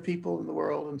suffering of people in the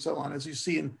world and so on, as you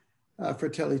see in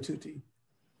Fratelli Tutti.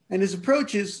 And his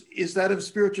approach is that of a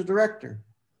spiritual director.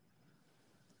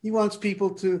 He wants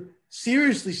people to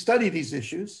seriously study these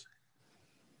issues,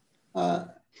 to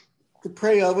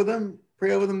pray over them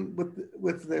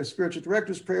with their spiritual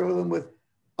directors, pray over them with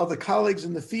other colleagues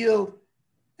in the field,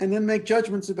 and then make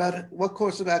judgments about what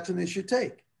course of action they should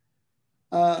take.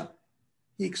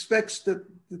 He expects that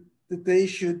they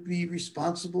should be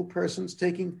responsible persons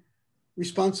taking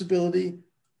responsibility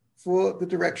for the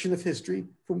direction of history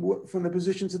from the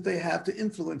positions that they have to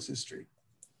influence history.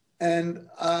 And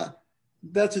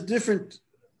that's a different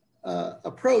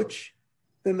approach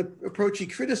than the approach he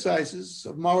criticizes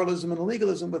of moralism and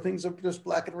legalism, where things are just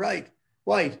black and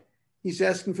white. He's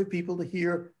asking for people to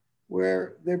hear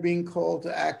where they're being called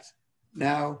to act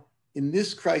now in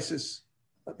this crisis,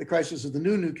 the crisis of the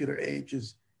new nuclear age,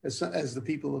 as the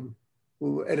people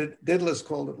who edited Daedalus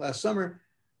called it last summer,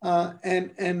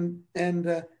 and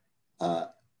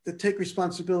to take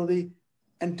responsibility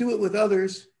and do it with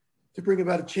others to bring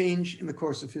about a change in the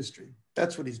course of history.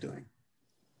 That's what he's doing.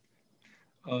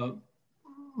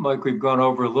 Mike, we've gone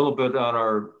over a little bit on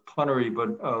our plenary,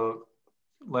 but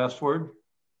last word?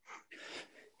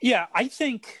 Yeah, I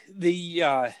think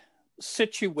the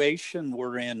situation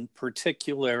we're in,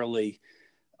 particularly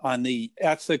on the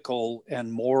ethical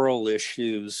and moral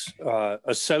issues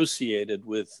associated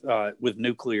with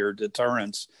nuclear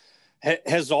deterrence,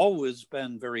 has always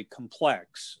been very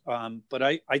complex. But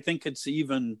I think it's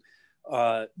even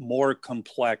more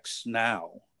complex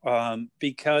now,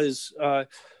 because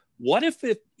what if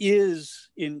it is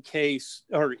in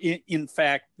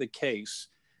fact the case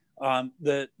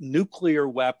that nuclear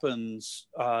weapons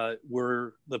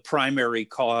were the primary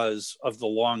cause of the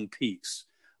long peace,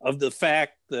 of the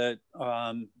fact that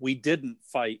we didn't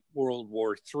fight World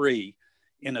War III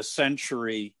in a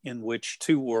century in which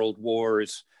 2 world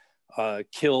wars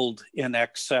killed in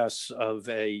excess of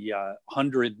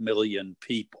 100 million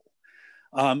people.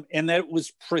 And that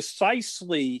was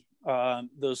precisely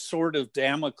the sort of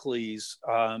Damocles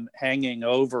hanging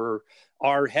over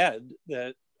our head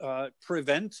that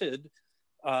prevented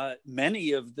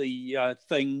many of the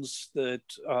things that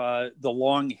the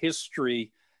long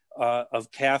history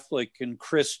of Catholic and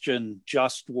Christian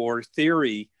just war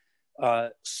theory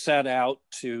set out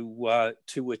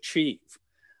to achieve.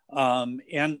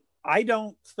 And I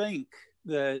don't think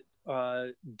that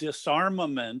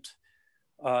disarmament,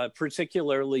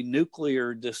 particularly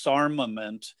nuclear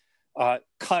disarmament,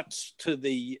 cuts to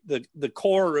the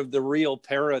core of the real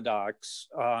paradox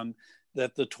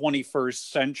that the 21st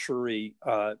century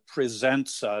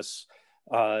presents us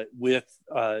with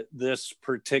this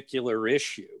particular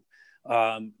issue.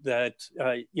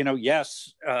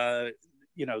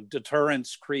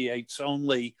 Deterrence creates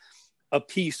only a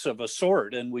piece of a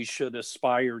sword, and we should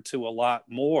aspire to a lot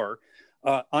more.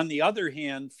 On the other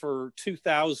hand, for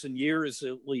 2,000 years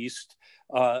at least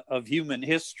of human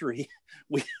history,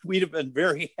 we'd have been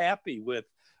very happy with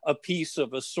a piece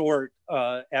of a sort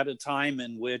at a time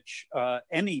in which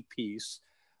any peace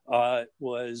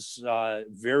was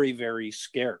very, very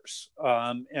scarce.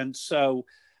 And so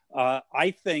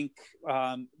I think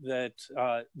that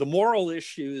the moral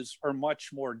issues are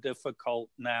much more difficult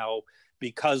now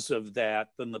because of that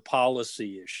than the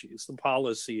policy issues. The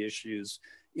policy issues,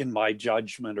 in my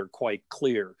judgment, are quite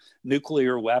clear.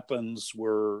 Nuclear weapons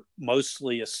were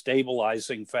mostly a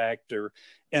stabilizing factor.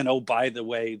 And oh, by the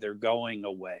way, they're going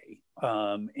away.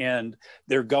 And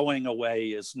their going away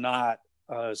is not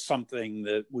something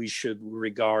that we should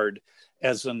regard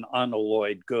as an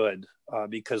unalloyed good,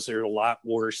 because there are a lot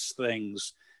worse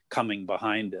things coming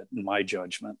behind it, in my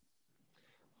judgment.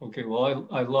 Okay, well,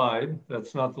 I lied.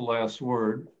 That's not the last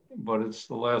word, but it's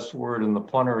the last word in the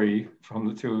plenary from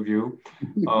the two of you.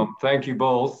 Thank you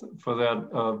both for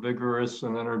that vigorous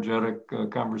and energetic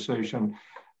conversation.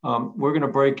 We're going to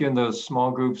break into small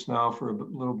groups now for a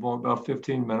little more, about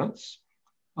 15 minutes.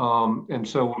 And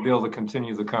so we'll be able to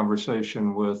continue the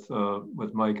conversation with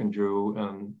Mike and Drew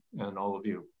and all of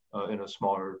you in a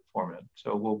smaller format.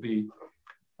 So we'll be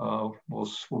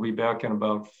back in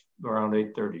about around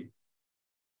 8:30.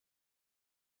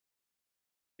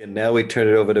 And now we turn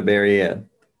it over to Maryann.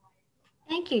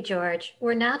 Thank you, George.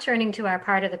 We're now turning to our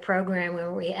part of the program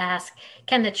where we ask,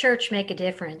 can the church make a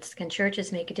difference? Can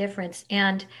churches make a difference?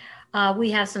 And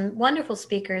we have some wonderful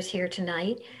speakers here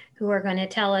tonight who are going to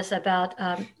tell us about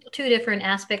 2 different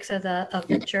aspects of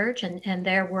the church and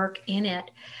their work in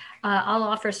it. I'll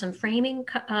offer some framing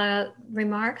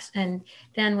remarks, and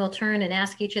then we'll turn and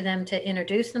ask each of them to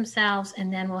introduce themselves,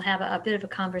 and then we'll have a bit of a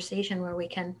conversation where we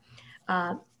can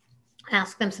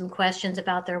ask them some questions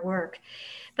about their work.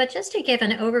 But just to give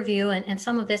an overview, and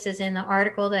some of this is in the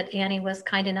article that Annie was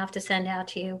kind enough to send out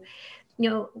to you,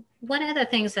 one of the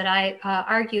things that I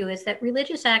argue is that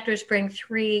religious actors bring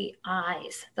 3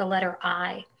 I's, the letter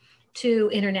I, to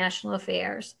international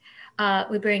affairs.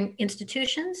 We bring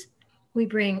institutions, we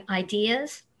bring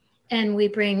ideas, and we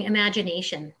bring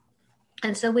imagination.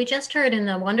 And so we just heard in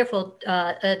the wonderful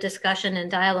discussion and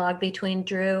dialogue between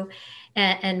Drew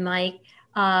and Mike,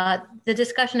 the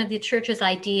discussion of the church's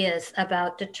ideas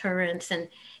about deterrence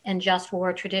and just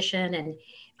war tradition.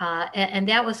 And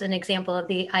that was an example of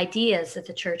the ideas that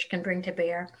the church can bring to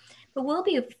bear. But we'll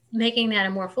be making that a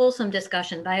more fulsome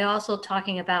discussion by also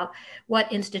talking about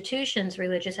what institutions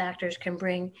religious actors can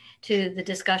bring to the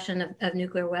discussion of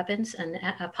nuclear weapons and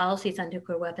policies on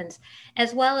nuclear weapons,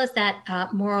 as well as that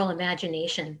moral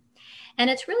imagination. And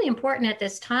it's really important at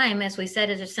this time, as we said,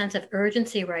 there's a sense of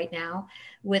urgency right now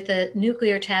with the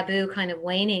nuclear taboo kind of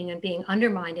waning and being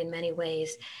undermined in many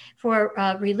ways. For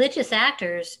religious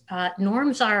actors,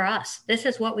 norms are us. This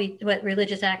is what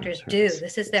religious actors do.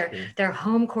 This is their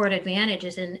home court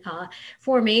advantages in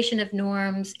formation of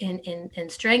norms, in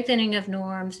strengthening of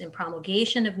norms, in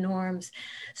promulgation of norms.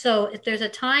 So if there's a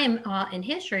time in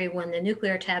history when the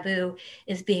nuclear taboo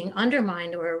is being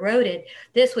undermined or eroded,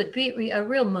 this would be a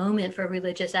real moment for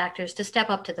religious actors to step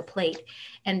up to the plate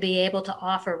and be able to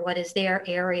offer what is their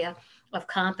area of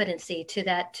competency to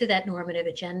that normative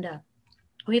agenda.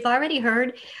 We've already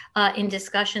heard in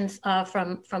discussions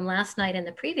from last night and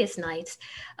the previous nights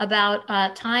about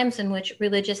times in which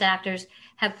religious actors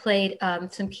have played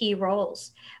some key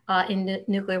roles in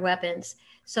nuclear weapons.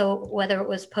 So whether it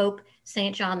was Pope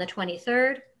St. John the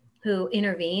 23rd, who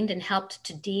intervened and helped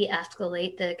to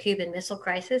de-escalate the Cuban Missile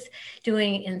Crisis,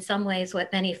 doing in some ways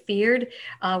what many feared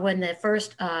when the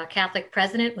first Catholic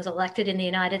president was elected in the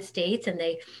United States, and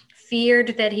they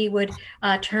feared that he would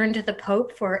turn to the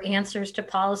Pope for answers to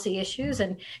policy issues.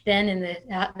 And then in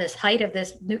this height of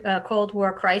this Cold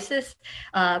War crisis,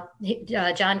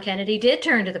 John Kennedy did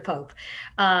turn to the Pope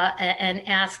and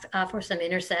asked for some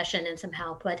intercession and some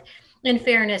help. But in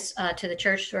fairness to the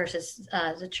church versus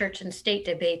the church and state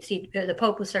debates, the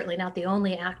Pope was certainly not the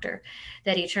only actor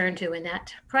that he turned to in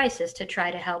that crisis to try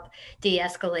to help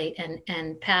de-escalate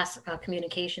and pass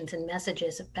communications and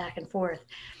messages back and forth.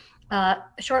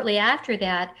 Shortly after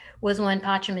that was when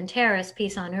Pacem in Terris,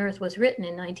 Peace on Earth, was written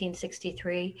in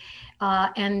 1963.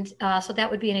 So that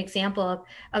would be an example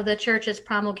of the church's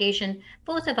promulgation,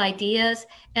 both of ideas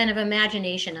and of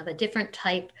imagination of a different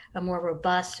type, a more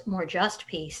robust, more just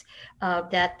peace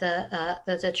that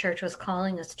the church was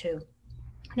calling us to.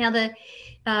 Now,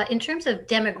 in terms of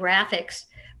demographics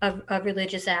of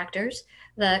religious actors,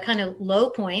 the kind of low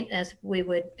point, as we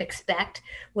would expect,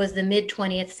 was the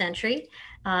mid-20th century.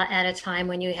 At a time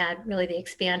when you had really the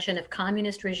expansion of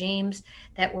communist regimes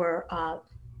that were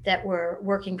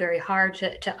working very hard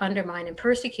to undermine and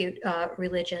persecute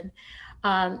religion,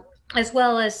 as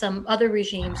well as some other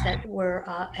regimes that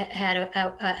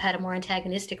had a more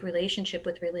antagonistic relationship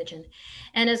with religion.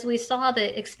 And as we saw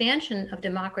the expansion of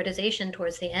democratization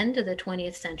towards the end of the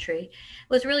 20th century,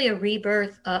 was really a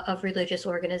rebirth of religious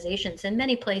organizations. In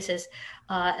many places,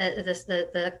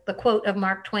 the quote of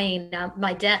Mark Twain,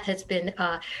 "My death has been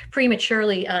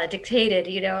prematurely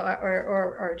dictated,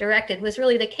 or directed," was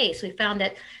really the case. We found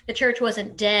that the church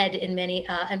wasn't dead in many,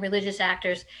 and religious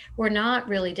actors were not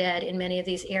really dead in many of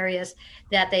these areas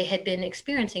that they had been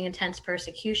experiencing intense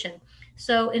persecution.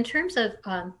 So in terms of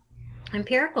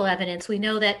empirical evidence, we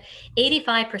know that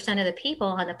 85% of the people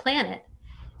on the planet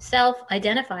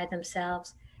self-identify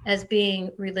themselves as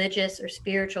being religious or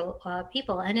spiritual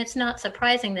people. And it's not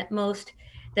surprising that most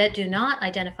that do not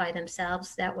identify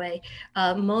themselves that way,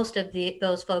 most of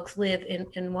those folks live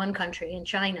in one country, in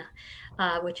China,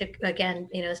 which again,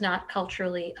 is not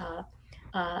culturally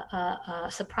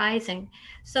surprising.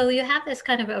 So you have this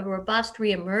kind of a robust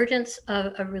reemergence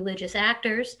of religious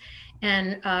actors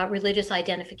and religious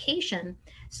identification.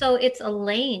 So it's a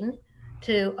lane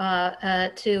to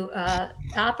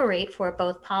operate for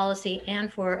both policy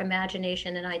and for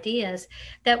imagination and ideas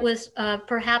that was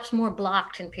perhaps more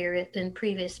blocked in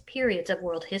previous periods of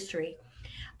world history.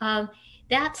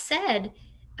 That said,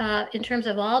 in terms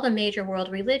of all the major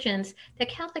world religions, the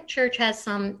Catholic Church has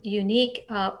some unique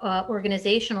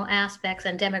organizational aspects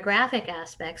and demographic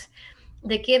aspects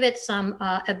that give it some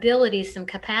abilities, some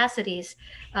capacities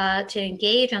to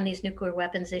engage on these nuclear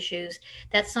weapons issues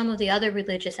that some of the other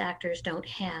religious actors don't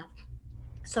have.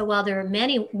 So while there are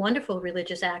many wonderful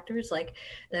religious actors like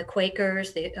the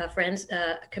Quakers, the Friends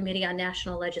Committee on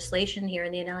National Legislation here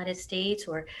in the United States,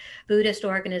 or Buddhist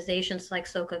organizations like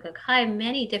Soka Gakkai,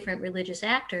 many different religious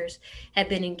actors have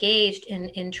been engaged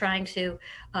in trying to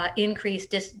increase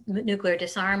nuclear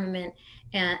disarmament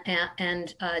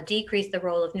and decrease the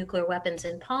role of nuclear weapons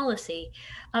in policy.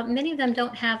 Many of them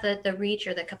don't have the reach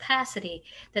or the capacity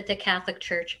that the Catholic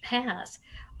Church has.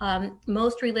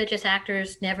 Most religious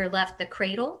actors never left the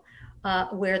cradle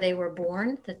where they were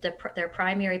born, that their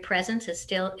primary presence is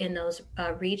still in those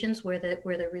regions where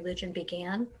the religion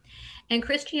began. And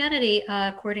Christianity,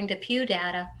 according to Pew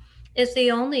data, is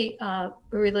the only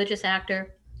religious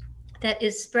actor that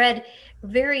is spread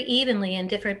very evenly in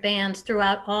different bands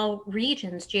throughout all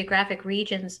geographic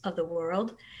regions of the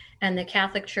world. And the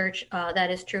Catholic Church,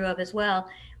 that is true of as well.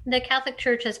 The Catholic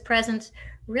Church has presence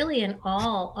really in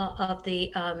all of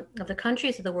the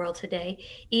countries of the world today,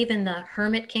 even the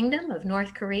Hermit Kingdom of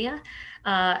North Korea,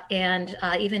 and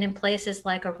even in places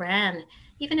like Iran,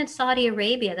 even in Saudi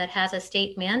Arabia that has a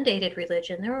state mandated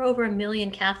religion. There are over 1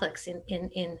 million Catholics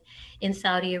in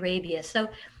Saudi Arabia. So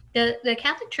the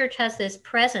Catholic Church has this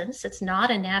presence. It's not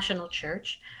a national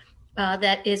church.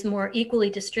 That is more equally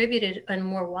distributed and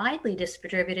more widely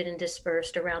distributed and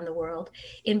dispersed around the world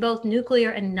in both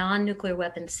nuclear and non-nuclear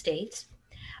weapon states.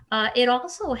 It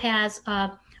also has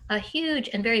a huge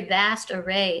and very vast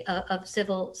array of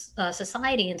civil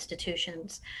society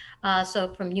institutions.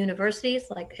 So from universities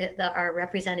like that are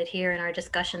represented here in our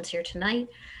discussions here tonight,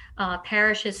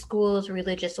 parishes, schools,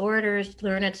 religious orders,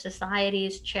 learned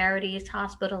societies, charities,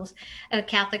 hospitals,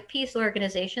 Catholic peace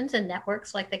organizations, and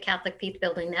networks like the Catholic Peace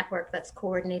Building Network that's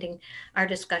coordinating our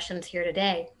discussions here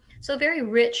today. So very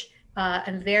rich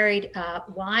and varied,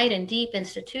 wide and deep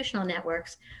institutional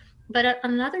networks. But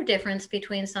another difference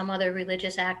between some other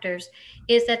religious actors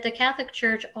is that the Catholic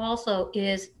Church also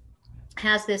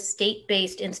has this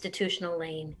state-based institutional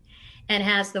lane and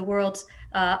has the world's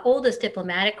oldest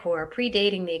diplomatic corps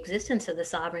predating the existence of the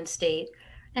sovereign state.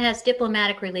 It has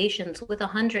diplomatic relations with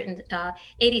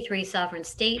 183 sovereign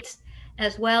states,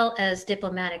 as well as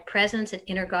diplomatic presence at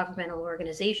intergovernmental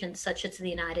organizations such as the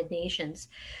United Nations.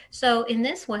 So in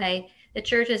this way, the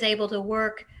church is able to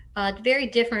work very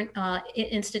different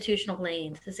institutional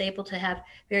lanes. Is able to have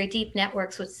very deep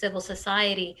networks with civil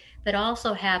society, but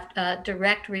also have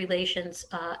direct relations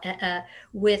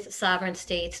with sovereign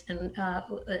states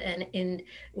and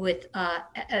with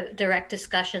direct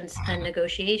discussions and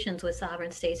negotiations with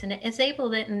sovereign states. And it's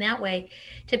able in that way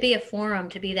to be a forum,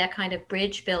 to be that kind of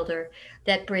bridge builder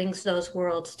that brings those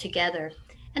worlds together.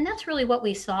 And that's really what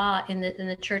we saw in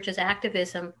the church's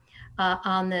activism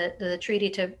on the treaty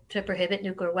to prohibit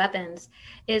nuclear weapons,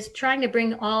 is trying to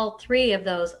bring all three of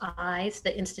those eyes,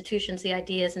 the institutions, the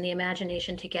ideas, and the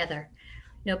imagination together.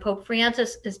 You know, Pope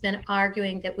Francis has been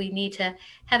arguing that we need to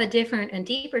have a different and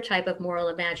deeper type of moral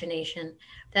imagination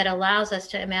that allows us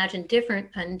to imagine different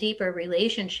and deeper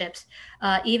relationships,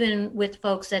 even with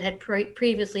folks that had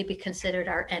previously been considered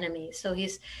our enemies. So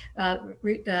he's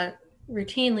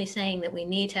routinely saying that we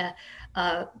need to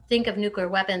think of nuclear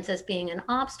weapons as being an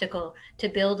obstacle to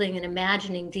building and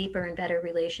imagining deeper and better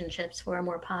relationships for a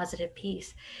more positive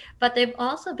peace. But they've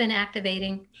also been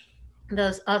activating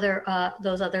those other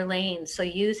lanes. So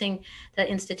using the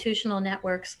institutional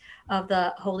networks of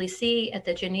the Holy See at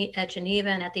Geneva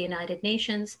and at the United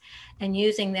Nations, and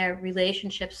using their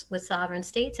relationships with sovereign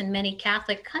states. And many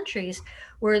Catholic countries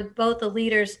were both the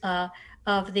leaders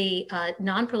of the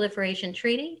Non-Proliferation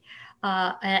Treaty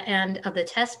and of the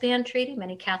Test Ban Treaty.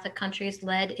 Many Catholic countries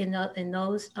led in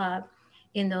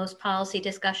those policy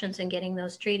discussions and getting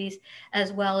those treaties,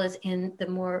 as well as in the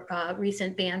more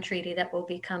recent ban treaty that will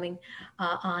be coming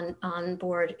on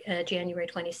board January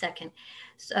 22nd.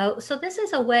 So this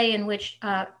is a way in which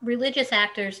religious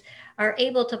actors are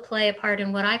able to play a part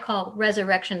in what I call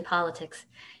resurrection politics,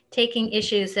 taking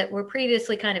issues that were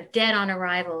previously kind of dead on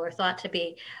arrival or thought to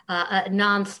be a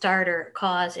non-starter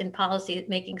cause in policy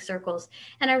making circles,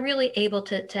 and are really able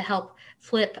to help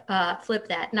flip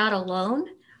that. Not alone.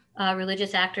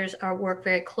 Religious actors work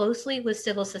very closely with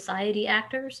civil society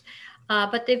actors,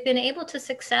 but they've been able to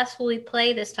successfully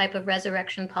play this type of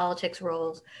resurrection politics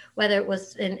roles, whether it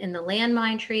was in the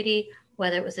landmine treaty,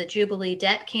 whether it was the Jubilee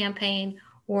debt campaign,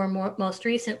 or most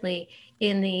recently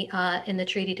in the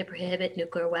treaty to prohibit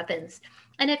nuclear weapons.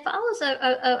 And it follows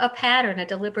a pattern, a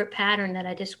deliberate pattern that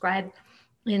I describe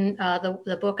in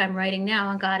the book I'm writing now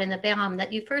on God in the Bomb,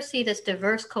 that you first see this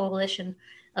diverse coalition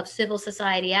of civil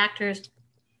society actors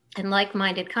and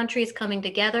like-minded countries coming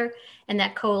together. And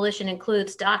that coalition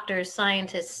includes doctors,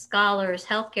 scientists, scholars,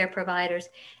 healthcare providers,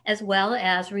 as well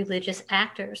as religious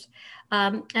actors.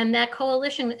 And that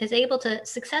coalition is able to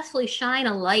successfully shine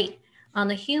a light on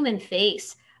the human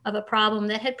face of a problem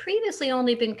that had previously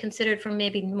only been considered from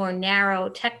maybe more narrow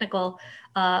technical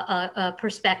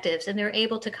perspectives. And they're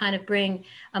able to kind of bring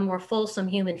a more fulsome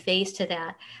human face to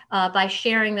that by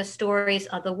sharing the stories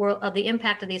of the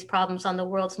impact of these problems on the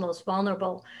world's most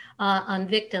vulnerable, on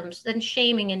victims, and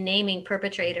shaming and naming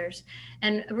perpetrators,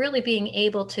 and really being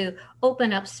able to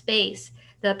open up space.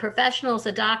 The professionals,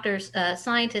 the doctors,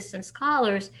 scientists, and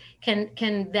scholars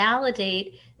can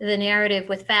validate the narrative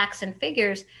with facts and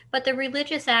figures, but the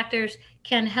religious actors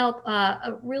can help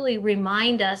really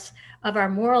remind us of our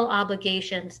moral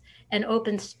obligations and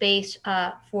open space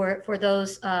for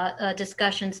those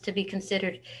discussions to be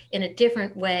considered in a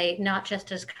different way, not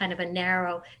just as kind of a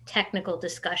narrow technical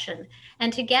discussion.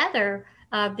 And together,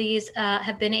 these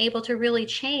have been able to really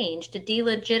change, to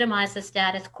delegitimize the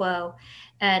status quo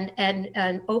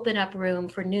and open up room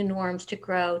for new norms to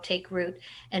grow, take root,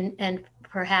 and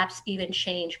perhaps even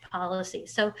change policy.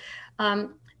 So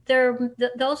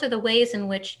those are the ways in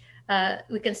which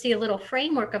we can see a little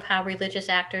framework of how religious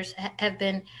actors have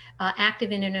been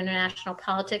active in international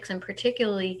politics, and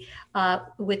particularly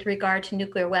with regard to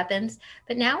nuclear weapons.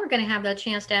 But now we're going to have the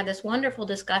chance to have this wonderful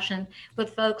discussion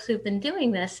with folks who've been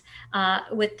doing this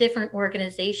with different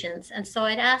organizations. And so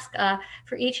I'd ask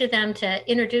for each of them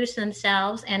to introduce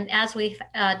themselves, and as we've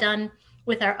done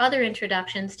with our other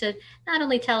introductions, to not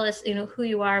only tell us, who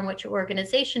you are and what your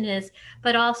organization is,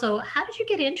 but also how did you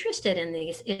get interested in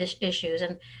these issues,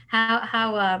 and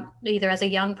how either as a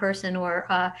young person or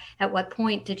at what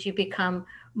point did you become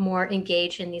more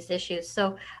engaged in these issues?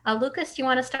 So, Lucas, do you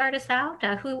want to start us out?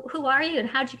 Who are you, and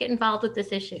how did you get involved with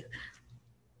this issue?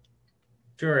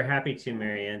 Sure, happy to,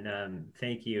 Maryann.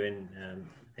 Thank you, and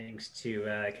thanks to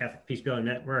Catholic Peace Building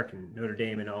Network and Notre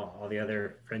Dame and all the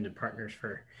other friends and partners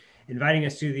for inviting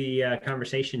us to the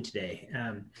conversation today.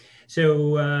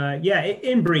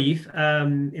 In brief,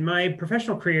 in my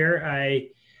professional career, I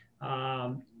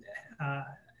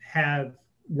have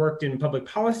worked in public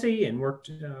policy and worked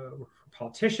for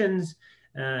politicians,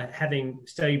 having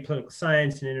studied political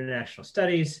science and international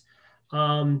studies.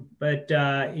 But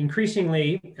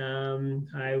increasingly,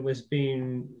 I was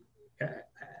being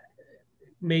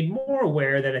made more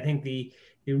aware that I think the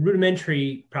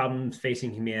rudimentary problems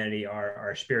facing humanity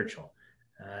are spiritual.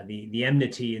 The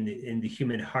enmity in the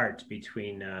human heart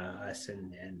between us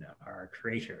and our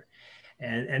Creator,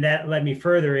 and that led me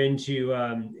further into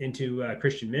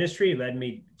Christian ministry. It led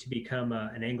me to become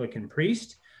an Anglican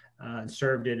priest,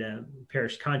 served in a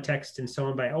parish context and so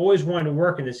on. But I always wanted to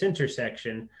work in this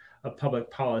intersection of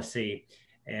public policy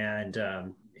and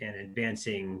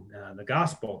advancing the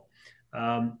gospel.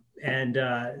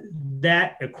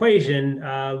 That equation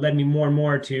led me more and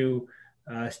more to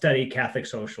study Catholic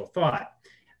social thought.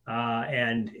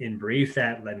 And in brief,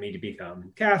 that led me to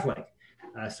become Catholic.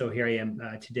 So here I am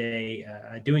today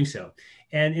doing so.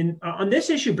 And on this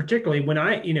issue particularly, when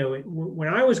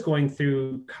I was going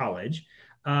through college,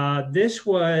 this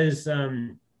was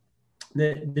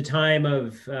the time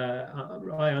of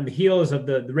on the heels of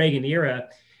the Reagan era,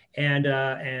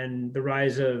 and the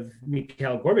rise of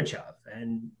Mikhail Gorbachev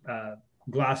and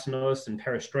glasnost and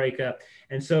perestroika.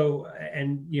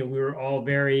 And we were all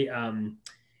very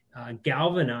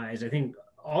galvanized. I think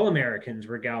all Americans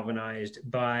were galvanized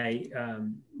by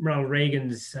Ronald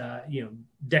Reagan's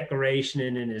declaration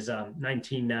in his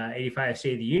 1985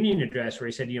 State of the Union address, where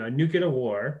he said, a nuclear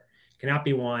war cannot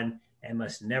be won and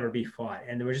must never be fought.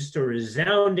 And there was just a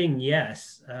resounding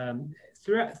yes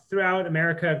throughout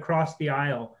America, across the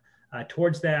aisle,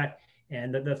 towards that.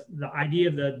 And the idea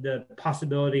of the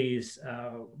possibilities,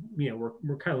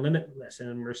 were kind of limitless,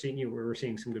 and we're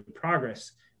seeing some good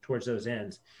progress towards those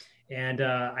ends. And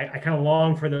I kind of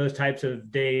long for those types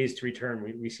of days to return.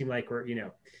 We seem like we're,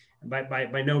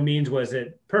 by no means was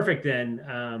it perfect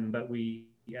then, but we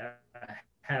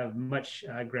have much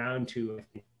ground to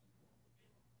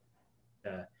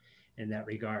in that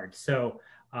regard. So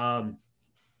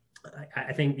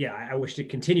I think, I wish to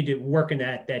continue to work in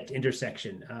that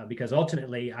intersection because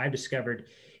ultimately I've discovered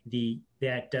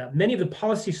that many of the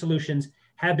policy solutions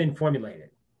have been formulated.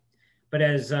 But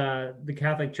as the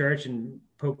Catholic Church and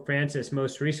Pope Francis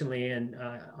most recently and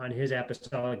on his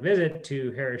apostolic visit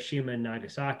to Hiroshima and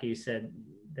Nagasaki said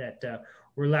that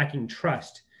we're lacking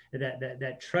trust,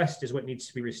 that trust is what needs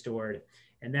to be restored.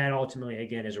 And that ultimately,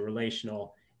 again, is a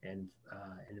relational and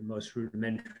in the most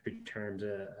rudimentary terms,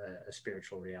 a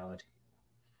spiritual reality.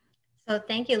 So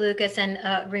thank you, Lucas, and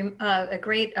a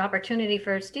great opportunity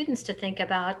for students to think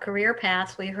about career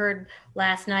paths. We heard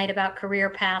last night about career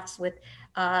paths with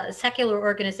secular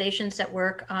organizations that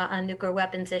work on nuclear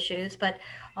weapons issues, but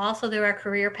also there are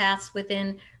career paths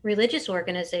within religious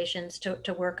organizations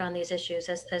to work on these issues,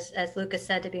 as Lucas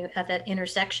said, to be at that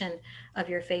intersection of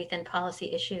your faith and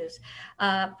policy issues.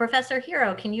 Professor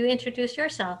Hiro, can you introduce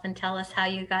yourself and tell us how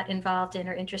you got involved in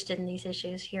or interested in these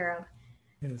issues? Hiro.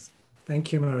 Yes,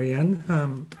 thank you, Maryann,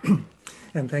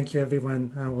 and thank you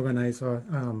everyone, organizer,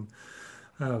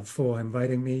 for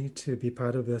inviting me to be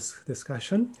part of this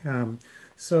discussion.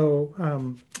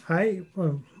 I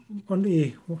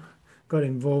only got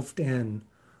involved in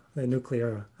the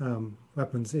nuclear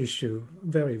weapons issue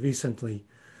very recently,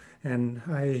 and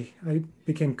I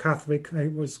became Catholic. I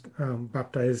was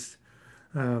baptized.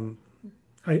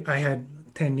 I had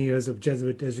 10 years of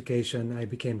Jesuit education. I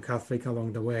became Catholic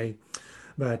along the way,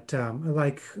 but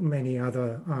like many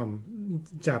other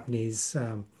Japanese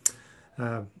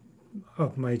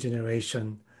of my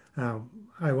generation,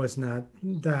 I was not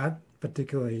that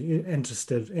particularly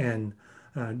interested in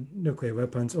nuclear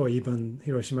weapons or even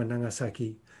Hiroshima and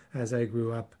Nagasaki as I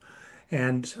grew up.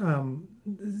 And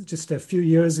just a few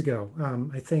years ago,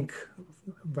 I think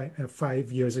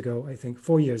 5 years ago, I think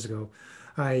 4 years ago,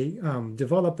 I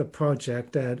developed a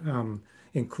project that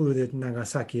included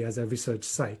Nagasaki as a research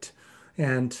site.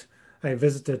 And I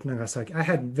visited Nagasaki. I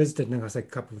had visited Nagasaki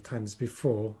a couple of times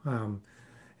before,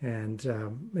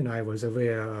 and I was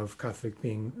aware of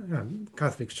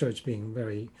Catholic Church being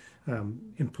very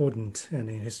important in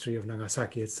the history of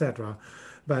Nagasaki, etc.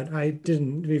 But I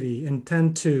didn't really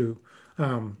intend to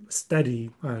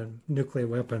study nuclear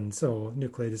weapons or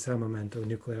nuclear disarmament or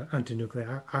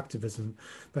anti-nuclear activism.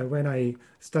 But when I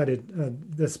started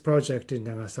this project in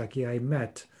Nagasaki, I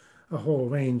met a whole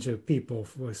range of people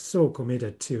who were so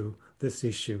committed to this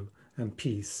issue and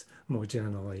peace more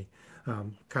generally,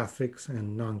 Catholics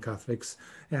and non-Catholics,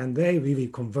 and they really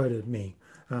converted me,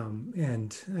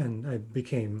 and I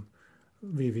became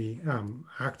really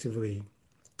actively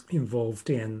involved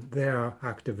in their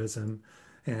activism,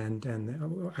 and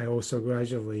I also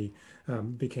gradually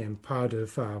became part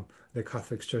of the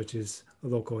Catholic Church's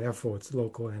local efforts,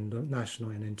 local and national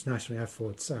and international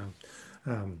efforts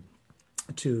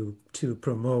to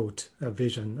promote a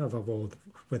vision of a world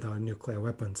without nuclear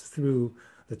weapons through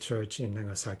the church in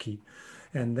Nagasaki.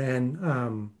 And then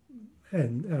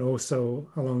and also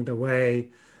along the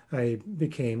way, I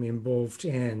became involved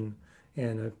in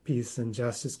a peace and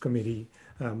justice committee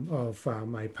of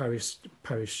my parish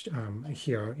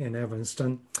here in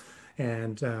Evanston.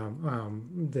 And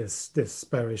this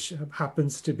parish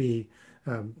happens to be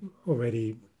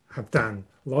already have done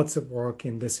lots of work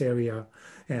in this area.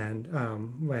 And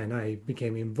when I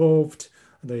became involved,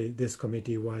 this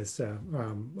committee was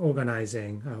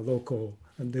organizing local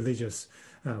religious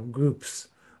groups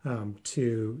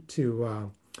to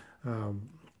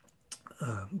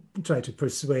try to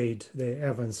persuade the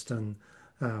Evanston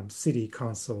City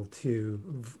Council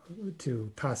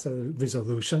to pass a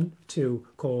resolution to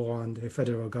call on the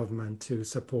federal government to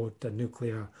support the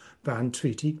nuclear ban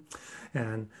treaty,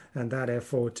 and that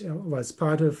effort was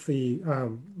part of the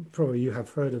probably you have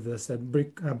heard of this,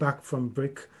 back from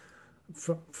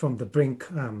the brink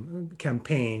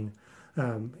campaign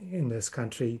in this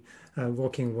country,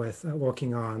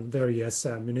 working on various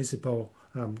municipal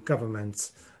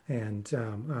governments and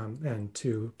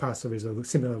to pass a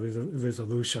similar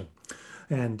resolution.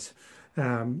 And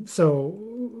so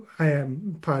I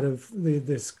am part of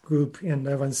this group in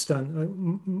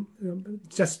Evanston,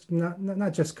 just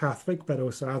not just Catholic, but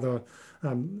also other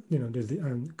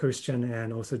Christian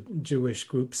and also Jewish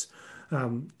groups,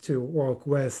 to work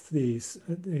with the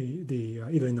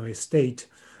Illinois State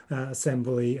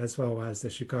Assembly as well as the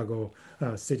Chicago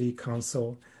City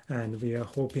Council. And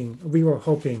we were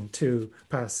hoping to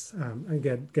pass and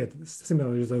get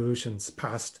similar resolutions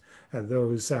passed at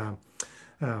those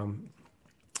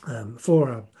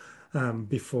fora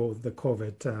before the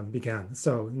COVID began.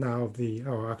 So now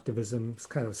our activism is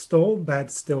kind of stalled,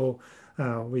 but still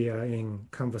we are in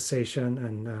conversation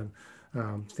and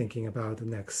thinking about the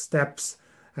next steps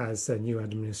as the new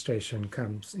administration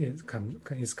comes in.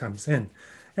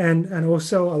 And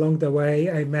also along the way,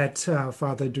 I met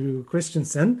Father Drew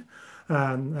Christiansen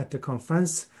at the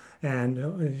conference, and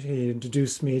he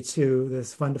introduced me to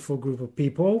this wonderful group of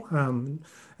people,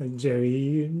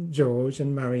 Jerry, George,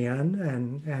 and Maryann,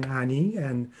 and Annie,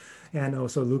 and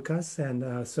also Lucas.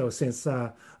 And so since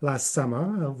last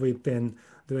summer, we've been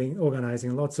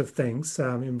organizing lots of things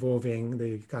involving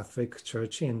the Catholic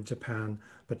Church in Japan,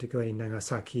 particularly in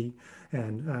Nagasaki,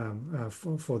 and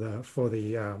for the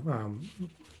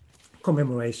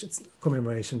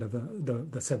commemoration of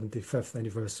the 75th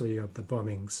anniversary of the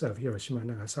bombings of Hiroshima and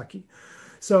Nagasaki.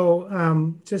 So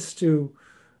just to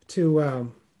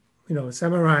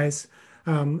summarize,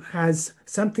 has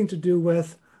something to do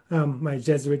with my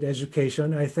Jesuit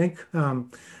education, I think,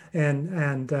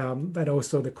 but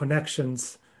also the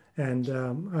connections and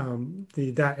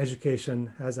that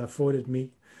education has afforded me,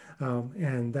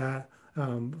 and that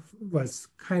was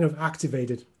kind of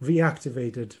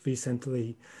reactivated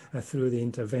recently through the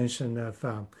intervention of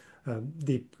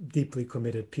deeply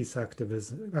committed peace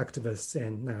activists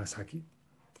in Nagasaki.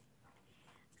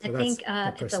 So I think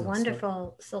it's a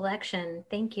wonderful selection.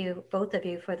 Thank you, both of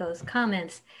you, for those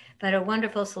comments, but a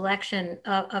wonderful selection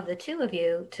of the two of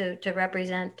you to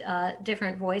represent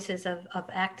different voices of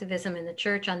activism in the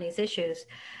church on these issues.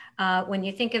 When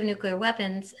you think of nuclear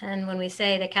weapons, and when we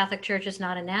say the Catholic Church is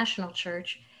not a national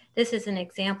church, this is an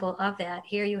example of that.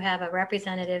 Here you have a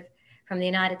representative from the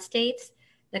United States,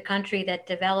 the country that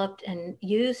developed and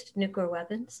used nuclear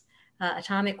weapons,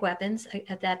 atomic weapons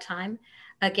at that time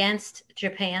against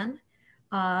Japan,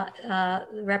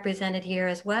 represented here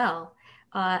as well,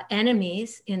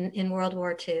 enemies in World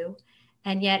War II.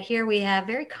 And yet here we have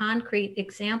very concrete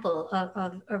example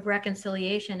of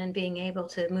reconciliation and being able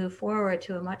to move forward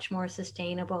to a much more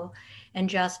sustainable and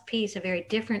just peace, a very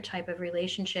different type of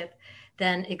relationship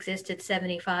than existed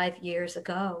 75 years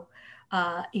ago.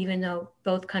 Even though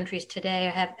both countries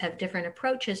today have different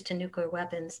approaches to nuclear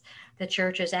weapons, the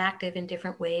church is active in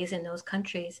different ways in those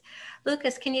countries.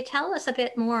 Lucas, can you tell us a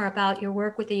bit more about your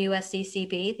work with the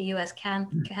USCCB, the U.S.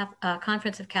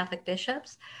 Conference of Catholic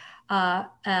Bishops,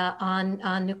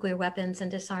 on nuclear weapons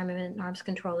and disarmament and arms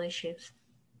control issues?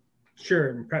 Sure,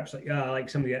 and perhaps like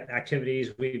some of the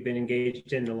activities we've been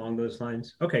engaged in along those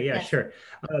lines. Okay, yeah, yes. Sure.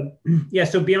 Yeah,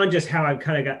 so beyond just how I've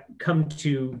kind of come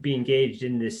to be engaged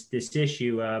in this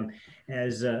issue,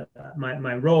 as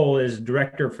my role is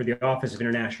director for the Office of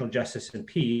International Justice and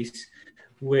Peace,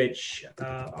 which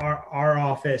our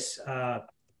office,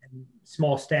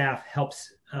 small staff,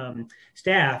 helps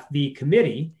staff the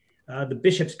committee, the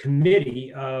Bishops'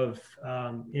 Committee of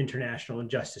International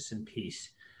Justice and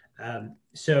Peace.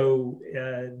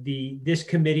 This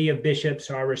committee of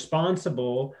bishops are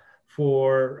responsible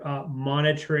for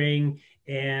monitoring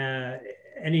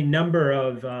any number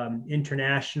of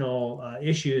international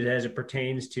issues as it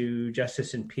pertains to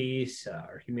justice and peace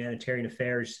or humanitarian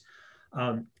affairs,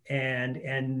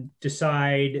 and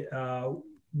decide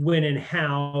when and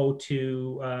how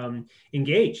to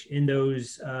engage in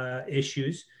those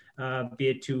issues, be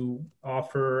it to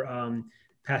offer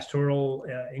pastoral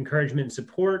encouragement and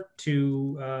support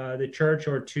to the church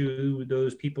or to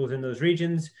those peoples in those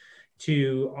regions,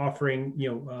 to offering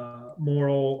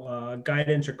moral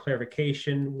guidance or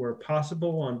clarification where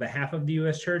possible on behalf of the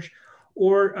U.S. Church,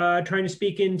 or trying to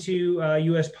speak into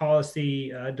U.S.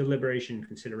 policy deliberation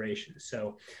considerations.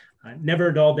 So never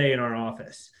a dull day in our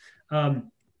office.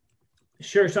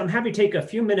 Sure, so I'm happy to take a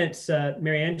few minutes,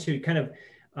 Maryann, to kind of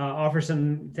offer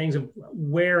some things of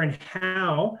where and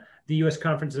how the U.S.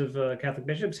 Conference of Catholic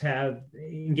Bishops have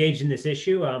engaged in this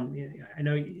issue. I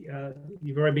know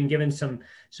you've already been given some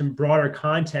broader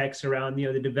context around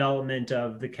the development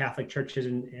of the Catholic Church's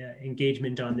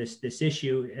engagement on this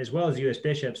issue, as well as U.S.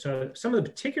 bishops. So some of the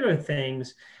particular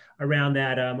things around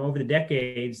that over the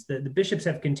decades, the bishops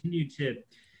have continued to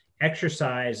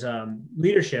exercise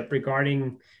leadership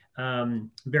regarding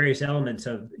various elements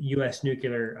of U.S.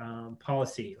 nuclear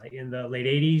policy. Like in the late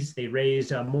 80s, they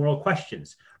raised moral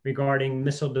questions regarding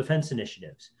missile defense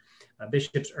initiatives.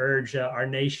 Bishops urged our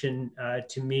nation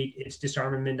to meet its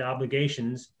disarmament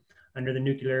obligations under the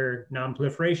Nuclear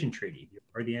Non-Proliferation Treaty,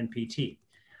 or the NPT.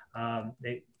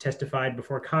 They testified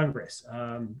before Congress,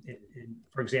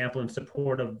 for example, in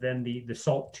support of then the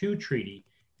SALT II treaty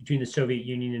between the Soviet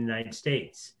Union and the United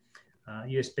States.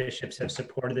 U.S. bishops have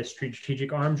supported the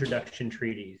strategic arms reduction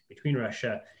treaties between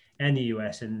Russia and the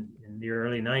U.S. in the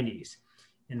early 90s.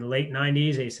 In the late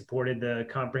 90s, they supported the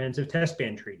Comprehensive Test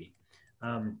Ban Treaty.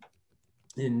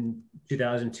 In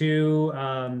 2002,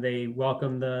 they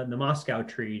welcomed the Moscow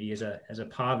Treaty as a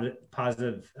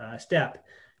positive step,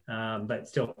 but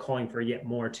still calling for yet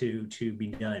more to be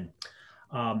done.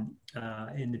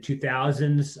 In the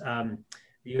 2000s,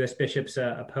 the U.S. bishops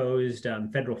opposed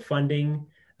federal funding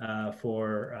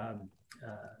for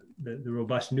the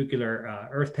robust nuclear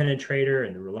earth penetrator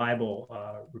and the reliable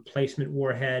replacement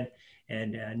warhead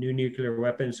and new nuclear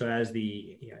weapons. So as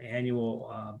the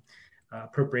annual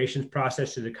appropriations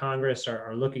process to the Congress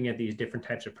are looking at these different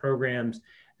types of programs,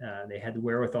 they had the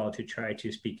wherewithal to try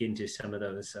to speak into some of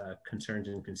those concerns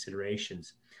and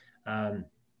considerations.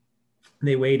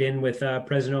 They weighed in with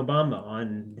President Obama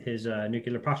on his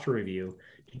nuclear posture review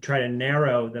to try to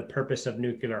narrow the purpose of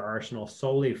nuclear arsenals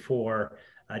solely for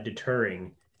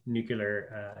deterring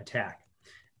nuclear attack.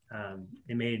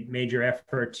 They made major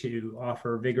effort to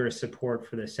offer vigorous support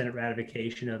for the Senate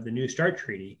ratification of the New START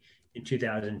Treaty in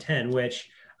 2010, which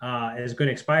is going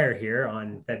to expire here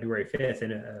on February 5th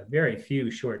in a very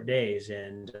few short days.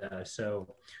 And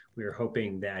so we're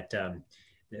hoping that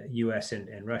the U.S.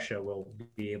 and Russia will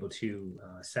be able to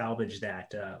salvage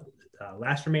that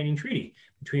last remaining treaty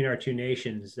between our two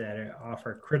nations that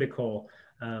offer critical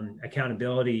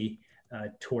accountability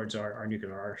towards our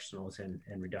nuclear arsenals and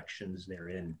reductions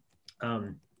therein.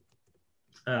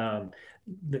 The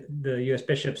U.S.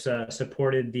 bishops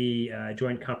supported the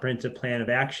Joint Comprehensive Plan of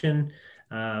Action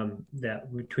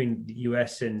that between the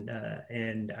U.S. and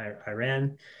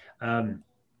Iran.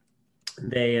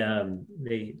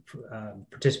 They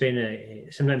participate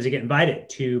in sometimes they get invited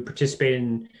to participate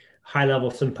in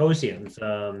high-level symposiums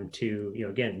to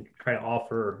again try to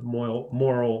offer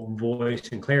moral voice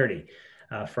and clarity.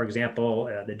 For example,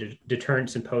 the Deterrent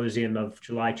Symposium of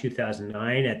July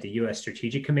 2009 at the U.S.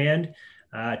 Strategic Command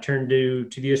turned to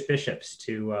the U.S. bishops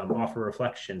to offer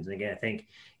reflections. And again, I think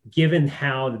given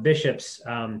how the bishops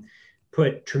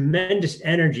put tremendous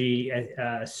energy,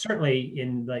 certainly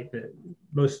in like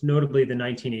most notably the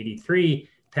 1983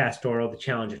 pastoral, The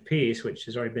Challenge of Peace, which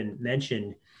has already been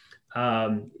mentioned,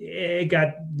 it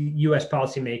got U.S.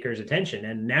 policymakers' attention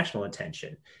and national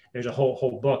attention. There's a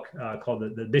whole book called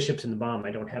the Bishops and the Bomb.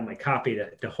 I don't have my copy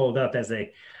to hold up as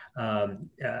a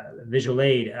visual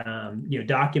aid,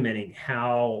 documenting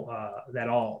how that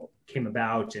all came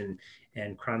about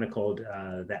and chronicled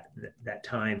that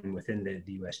time within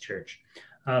the U.S. Church.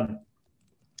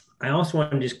 I also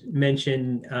want to just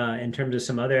mention in terms of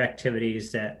some other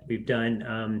activities that we've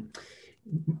done,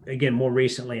 again, more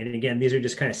recently, and again, these are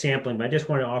just kind of sampling, but I just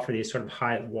want to offer these sort of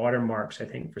high watermarks, I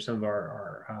think, for some of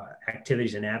our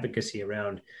activities and advocacy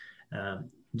around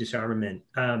disarmament.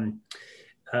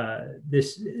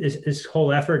 This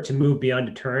whole effort to move beyond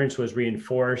deterrence was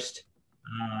reinforced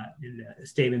in a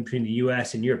statement between the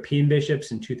U.S. and European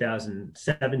bishops in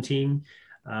 2017,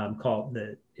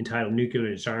 entitled Nuclear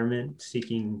Disarmament,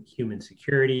 Seeking Human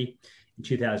Security. In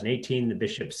 2018, the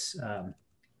bishops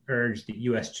urged the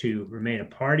U.S. to remain a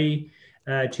party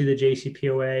to the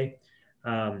JCPOA.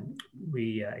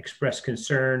 We expressed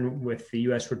concern with the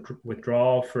U.S.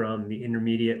 withdrawal from the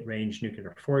Intermediate Range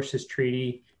Nuclear Forces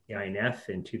Treaty, the INF,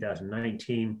 in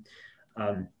 2019.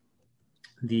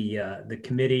 The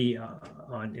Committee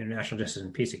on International Justice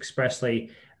and Peace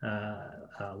expressly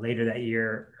later that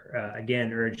year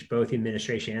again urged both the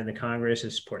administration and the Congress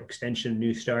to support extension of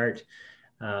New START.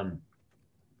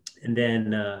 And then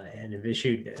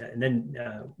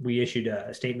we issued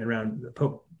a statement around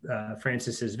Pope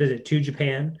Francis's visit to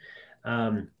Japan,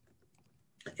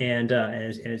 and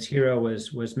as Hiro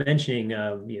was mentioning,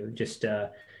 just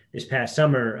this past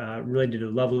summer, really did a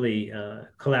lovely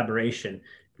collaboration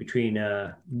between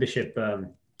Bishop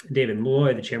David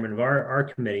Malloy, the chairman of our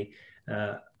committee,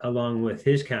 along with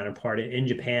his counterpart in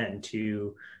Japan,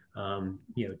 to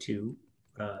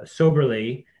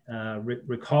soberly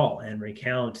recall and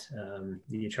recount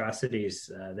the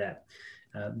atrocities that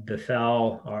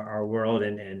befell our world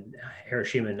and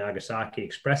Hiroshima and Nagasaki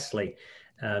expressly,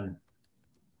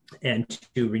 and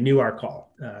to renew our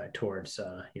call towards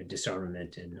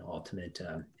disarmament and ultimate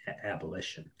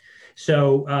abolition.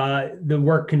 So the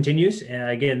work continues.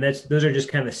 Again, those are just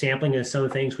kind of a sampling of some of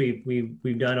the things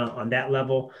we've done on that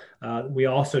level. We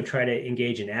also try to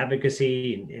engage in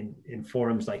advocacy in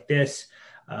forums like this,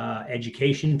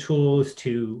 education tools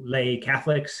to lay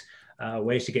Catholics,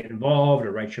 ways to get involved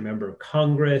or write your member of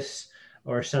Congress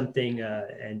or something,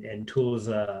 and tools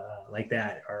like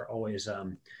that are always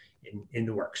in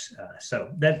the works.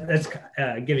 So that's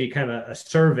gives you kind of a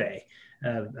survey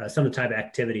of some of the type of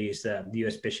activities the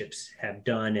U.S. bishops have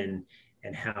done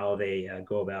and how they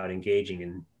go about engaging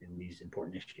in these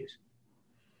important issues.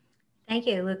 Thank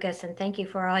you, Lucas, and thank you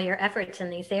for all your efforts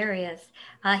in these areas.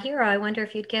 Hiro, I wonder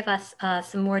if you'd give us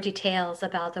some more details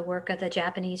about the work of the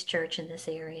Japanese church in this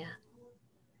area.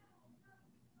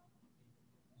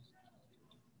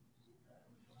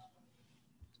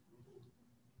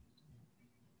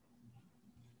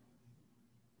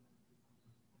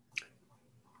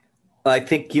 I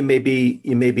think you may be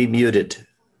muted,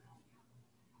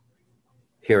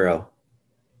 Hiro.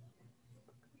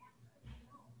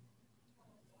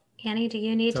 Annie, do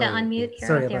you need to unmute Hiro?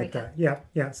 Sorry about that.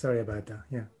 Yeah, sorry about that.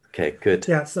 Yeah. Okay, good.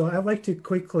 Yeah, so I'd like to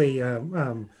quickly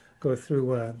go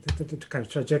through the kind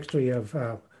of trajectory of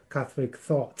Catholic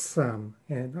thoughts and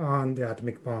on the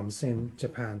atomic bombs in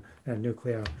Japan and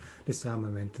nuclear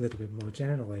disarmament a little bit more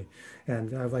generally.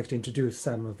 And I'd like to introduce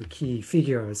some of the key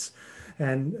figures.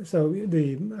 And so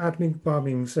the atomic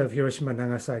bombings of Hiroshima and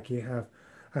Nagasaki have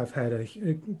had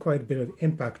quite a bit of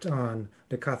impact on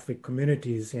the Catholic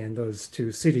communities in those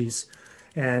two cities.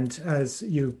 And as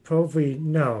you probably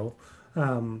know,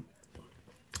 in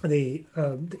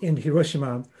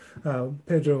Hiroshima,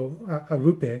 Pedro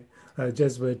Arrupe, a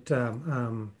Jesuit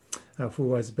who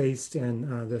was based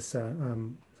in this sort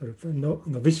of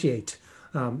novitiate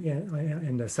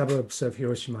in the suburbs of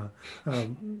Hiroshima,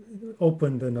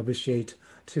 opened the novitiate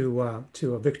to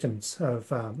victims of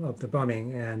the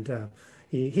bombing, and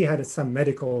he had some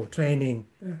medical training.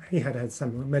 He had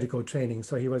some medical training,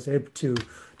 so he was able to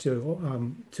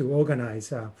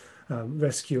organize a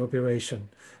rescue operation.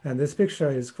 And this picture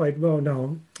is quite well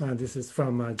known. This is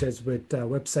from a Jesuit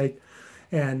website.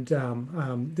 And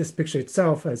this picture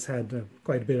itself has had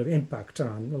quite a bit of impact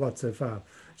on lots of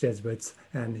Jesuits.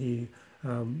 And he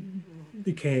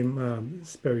became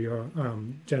superior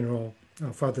general,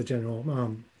 Father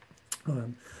General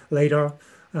later,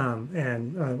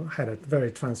 and had a very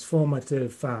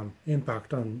transformative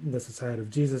impact on the Society of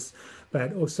Jesus.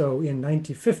 But also in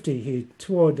 1950, he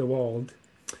toured the world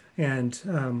and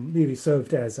really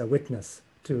served as a witness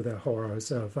to the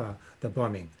horrors of the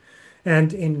bombing.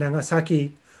 And in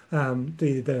Nagasaki,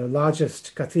 the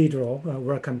largest cathedral,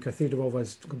 Welcome Cathedral,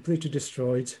 was completely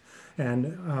destroyed,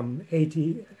 and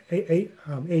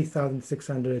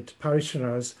 8,600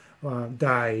 parishioners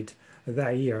died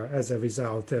that year as a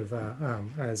result of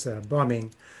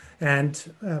bombing.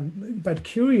 And but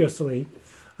curiously,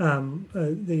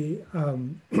 the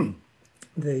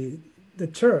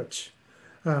church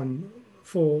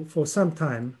for some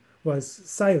time was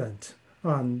silent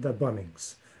on the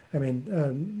bombings. I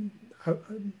mean,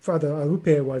 Father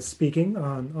Arupe was speaking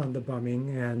on the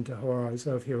bombing and horrors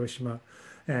of Hiroshima,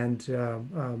 and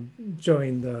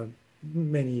joined the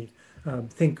many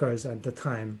thinkers at the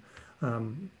time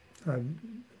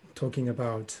talking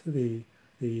about the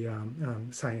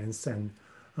science and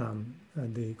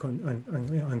the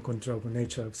uncontrollable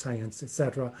nature of science,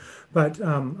 etc. But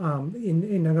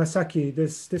in Nagasaki,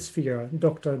 this figure,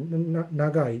 Dr.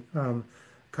 Nagai,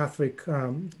 Catholic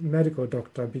medical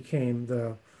doctor, became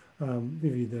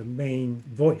really the main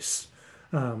voice,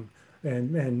 and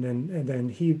then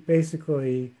he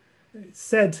basically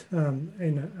said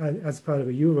as part of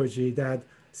a eulogy that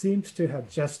seems to have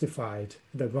justified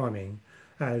the bombing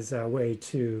as a way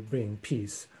to bring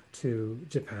peace to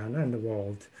Japan and the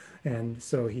world. And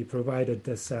so he provided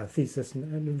this thesis,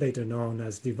 later known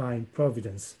as divine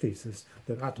providence thesis,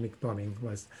 that atomic bombing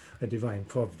was a divine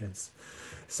providence.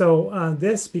 So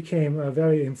this became a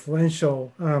very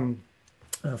influential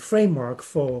framework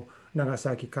for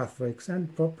Nagasaki Catholics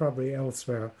and probably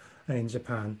elsewhere in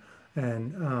Japan.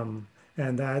 And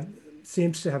that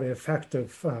seems to have an effect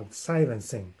of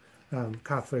silencing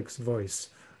Catholics' voice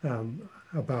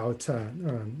about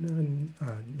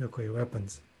nuclear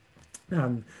weapons.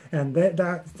 And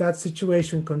that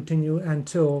situation continued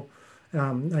until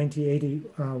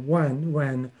 1981,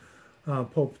 when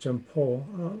Pope John Paul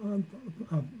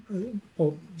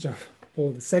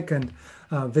II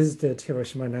visited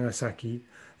Hiroshima and Nagasaki,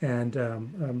 and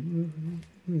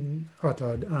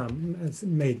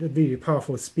made really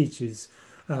powerful speeches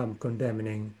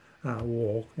condemning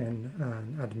war and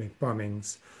atomic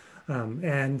bombings.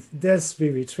 And this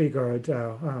really triggered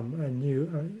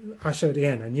ushered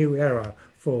in a new era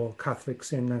for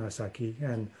Catholics in Nagasaki,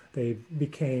 and they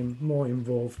became more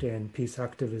involved in peace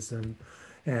activism.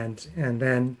 And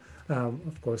then,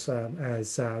 of course,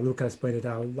 as Lucas pointed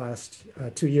out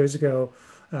 2 years ago,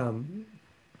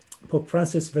 Pope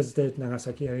Francis visited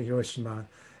Nagasaki and Hiroshima,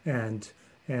 and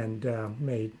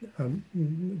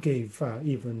gave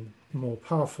even more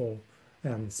powerful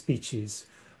speeches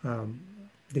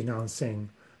denouncing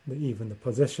even the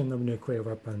possession of nuclear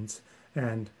weapons,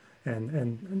 and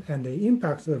the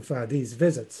impact of these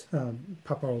visits,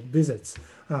 papal visits,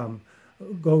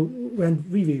 went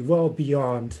really well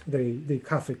beyond the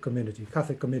Catholic community.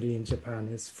 Catholic community in Japan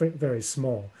is very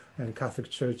small, and Catholic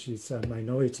Church is a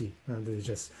minority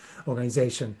religious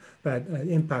organization. But the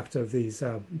impact of these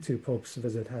two popes'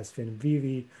 visit has been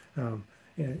really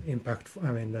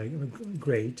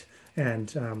great, and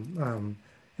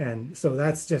so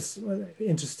that's just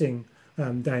interesting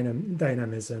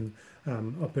dynamism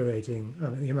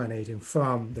emanating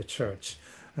from the Church.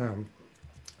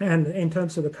 And in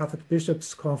terms of the Catholic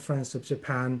Bishops' Conference of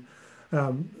Japan,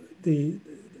 the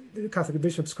Catholic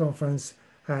Bishops' Conference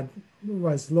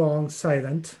was long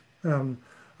silent on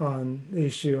the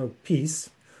issue of peace.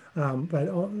 But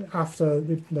after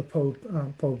the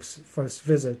Pope's first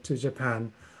visit to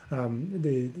Japan,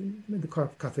 the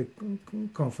Catholic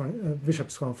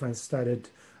Bishops' Conference started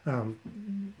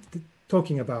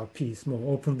talking about peace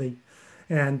more openly.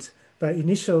 But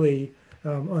initially,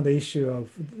 on the issue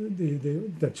of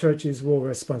the Church's war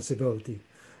responsibility,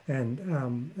 and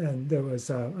there was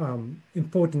an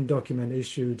important document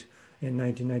issued in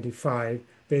 1995,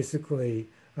 basically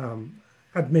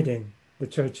admitting the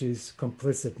Church's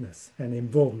complicitness and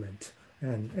involvement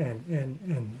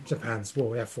in Japan's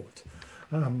war effort,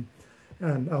 and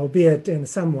albeit in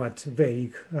somewhat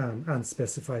vague,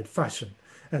 unspecified fashion.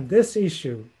 And this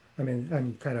issue, I mean,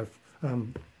 I'm kind of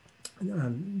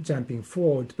jumping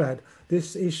forward, but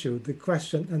this issue, the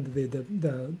question and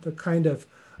the kind of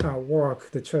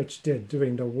work the Church did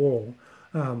during the war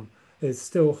is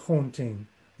still haunting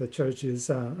the Church's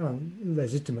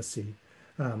legitimacy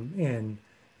in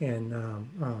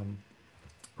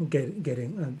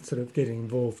getting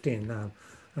involved in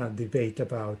debate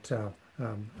about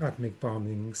atomic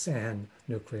bombings and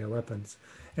nuclear weapons.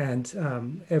 And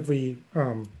every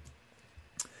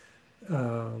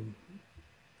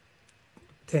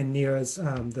 10 years,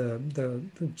 the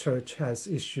church has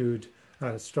issued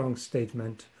a strong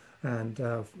statement, and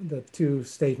the two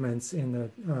statements in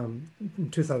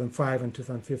 2005 and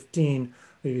 2015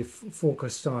 really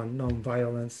focused on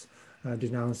nonviolence,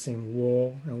 denouncing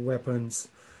war and weapons,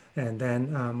 and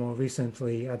then more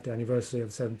recently, at the anniversary of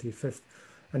 75th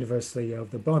anniversary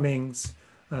of the bombings,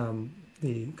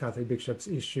 the Catholic bishops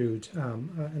issued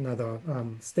another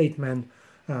statement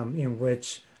in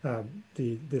which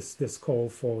this call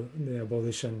for the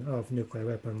abolition of nuclear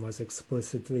weapon was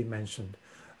explicitly mentioned,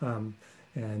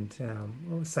 and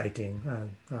citing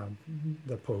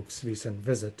the Pope's recent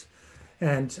visit.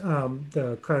 And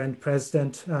the current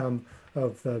president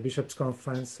of the Bishops'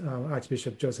 Conference,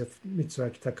 Archbishop Joseph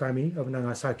Mitsuaki Takami of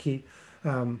Nagasaki,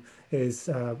 is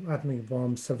atomic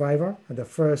bomb survivor, the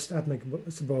first atomic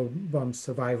bomb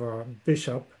survivor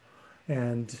bishop,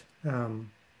 and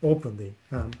openly,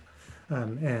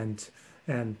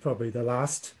 and probably the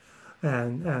last.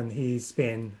 And he's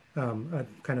been a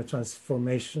kind of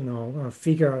transformational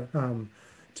figure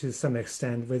to some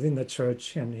extent within the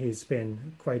church, and he's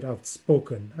been quite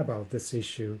outspoken about this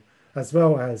issue, as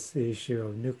well as the issue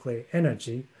of nuclear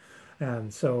energy.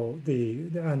 And so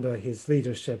under his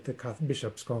leadership, the Catholic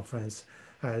Bishops' Conference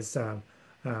has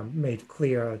made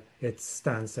clear its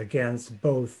stance against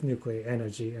both nuclear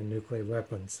energy and nuclear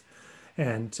weapons.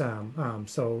 And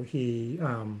so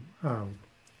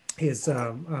his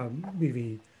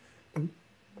really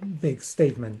big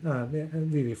statement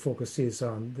really focuses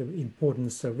on the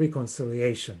importance of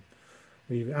reconciliation,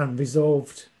 the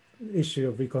unresolved issue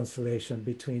of reconciliation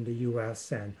between the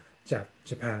U.S. and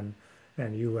Japan,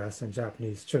 and U.S. and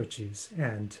Japanese churches,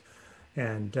 and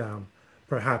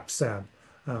perhaps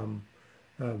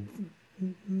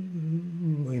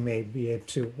we may be able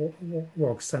to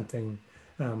work something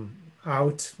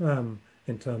out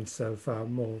in terms of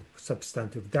more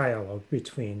substantive dialogue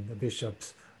between the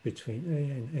bishops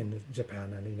in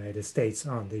Japan and the United States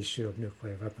on the issue of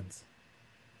nuclear weapons.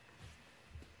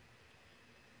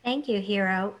 Thank you,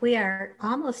 Hiro. We are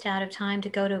almost out of time to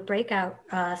go to breakout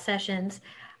sessions.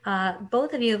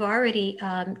 Both of you have already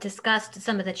discussed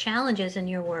some of the challenges in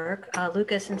your work.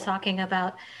 Lucas in talking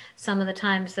about some of the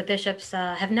times the bishops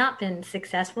have not been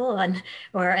successful, and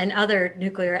other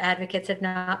nuclear advocates have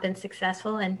not been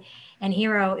successful, and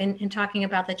Hiro in talking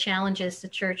about the challenges the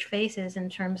church faces in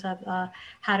terms of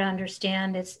how to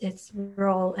understand its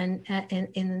role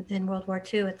in World War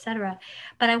II, et cetera.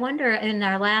 But I wonder, in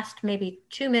our last maybe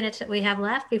 2 minutes that we have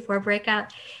left before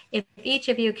breakout, if each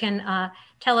of you can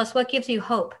tell us what gives you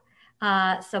hope.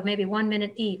 So maybe 1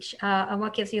 minute each on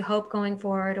what gives you hope going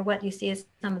forward, or what you see as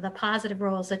some of the positive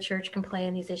roles the church can play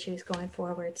in these issues going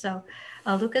forward. So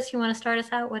Lucas, you want to start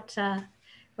us out? What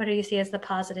do you see as the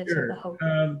positives of the hope?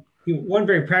 One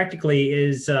very practically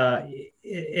is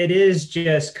it is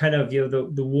just kind of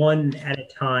the one at a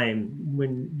time.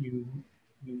 When you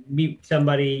meet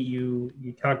somebody, you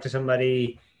talk to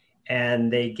somebody,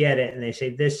 and they get it, and they say,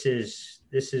 this is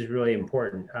really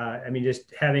important. I mean,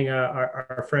 just having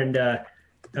our friend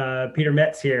Peter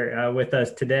Metz here with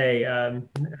us today,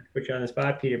 put you on the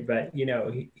spot, Peter, but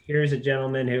here's a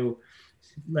gentleman who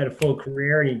led a full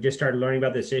career, and he just started learning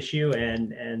about this issue,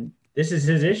 and this is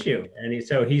his issue, and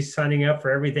so he's signing up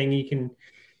for everything he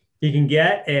can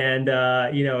get, and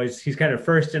he's kind of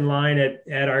first in line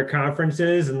at our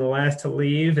conferences and the last to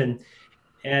leave, and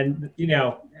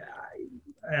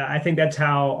I think that's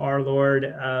how our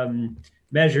Lord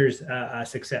measures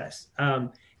success.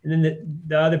 And then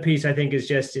the other piece, I think, is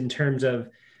just in terms of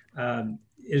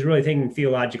is really thinking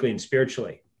theologically and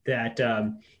spiritually, that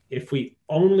if we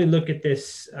only look at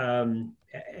this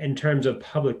in terms of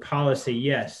public policy,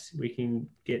 yes, we can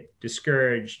get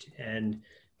discouraged and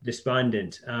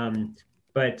despondent.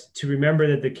 But to remember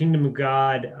that the kingdom of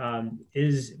God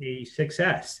is a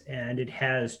success, and it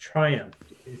has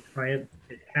triumphed. It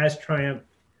has triumphed.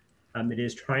 It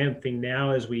is triumphing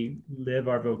now as we live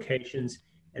our vocations,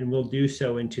 and will do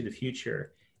so into the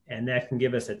future. And that can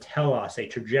give us a telos, a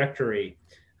trajectory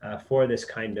for this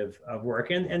kind of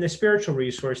work, and the spiritual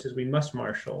resources we must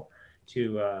marshal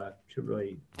to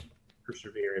really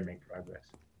persevere and make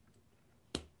progress.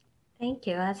 Thank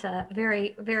you. That's a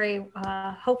very, very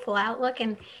hopeful outlook.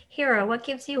 And Hiro, what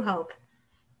gives you hope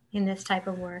in this type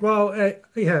of work? Well, I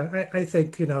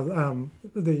think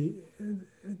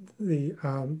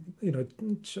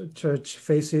church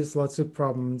faces lots of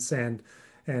problems, and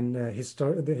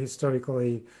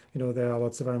historically, there are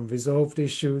lots of unresolved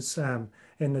issues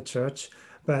in the church.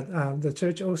 But the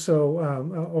church also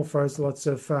offers lots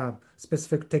of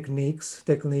specific techniques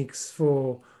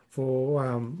for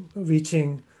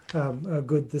reaching a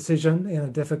good decision in a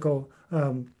difficult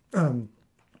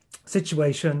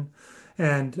situation,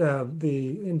 and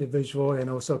the individual and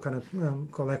also kind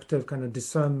of collective kind of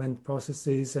discernment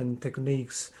processes and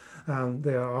techniques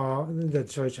the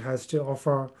church has to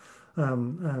offer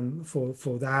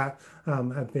for that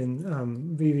have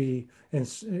been really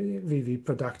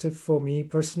productive for me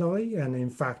personally. And in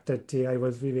fact, that I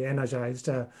was really energized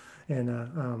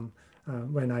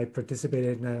when I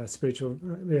participated in a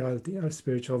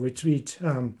spiritual retreat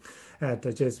at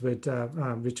the Jesuit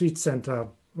retreat center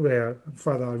where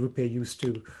Father Rupe used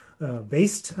to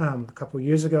based a couple of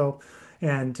years ago.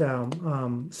 And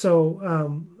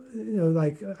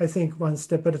like I think one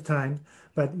step at a time,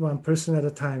 but one person at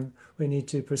a time, we need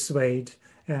to persuade,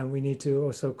 and we need to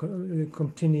also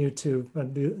continue to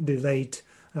relate,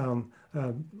 and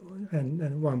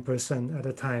one person at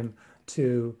a time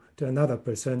to another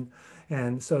person.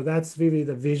 And so that's really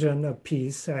the vision of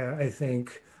peace, I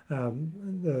think,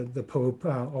 the Pope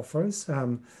offers.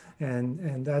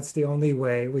 And that's the only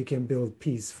way we can build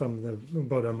peace from the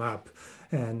bottom up.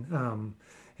 And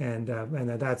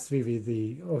that's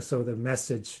really also the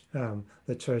message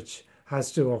the church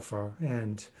has to offer.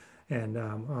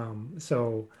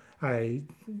 So I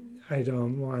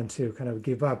don't want to kind of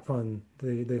give up on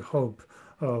the hope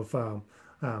of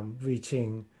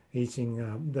reaching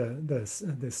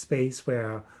the space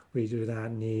where we do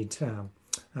not need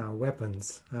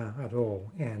weapons at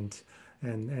all, and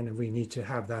we need to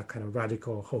have that kind of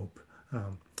radical hope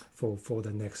for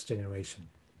the next generation.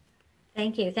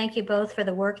 Thank you. Thank you both for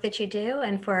the work that you do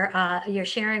and for your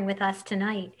sharing with us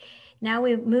tonight. Now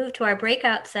we move to our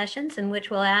breakout sessions, in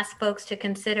which we'll ask folks to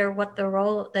consider what the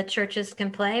role that churches can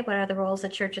play, what are the roles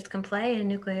that churches can play in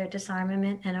nuclear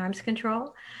disarmament and arms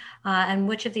control, and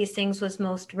which of these things was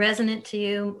most resonant to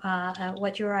you,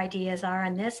 what your ideas are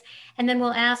on this. And then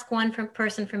we'll ask one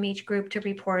person from each group to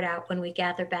report out when we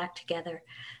gather back together.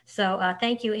 So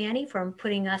thank you, Annie, for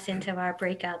putting us into our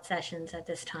breakout sessions at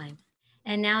this time.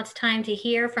 And now it's time to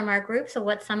hear from our group. So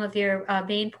what some of your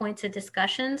main points of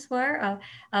discussions were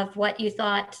of what you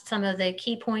thought some of the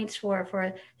key points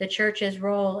for the church's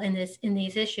role in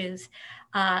these issues.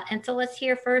 And so let's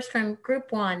hear first from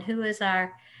group one. Who is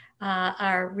our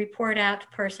report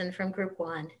out person from group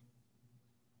one?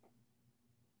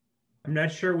 I'm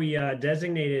not sure we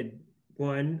designated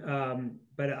one,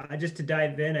 but just to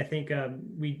dive in, I think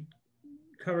we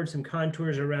covered some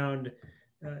contours around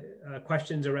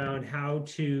questions around how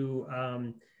to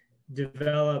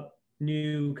develop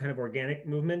new kind of organic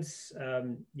movements,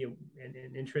 and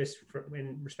interest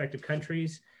in respective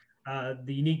countries, the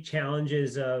unique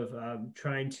challenges of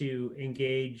trying to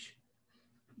engage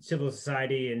civil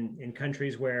society in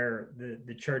countries where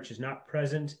the church is not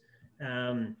present,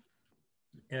 and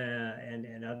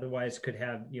otherwise could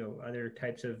have other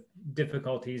types of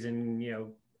difficulties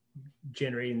in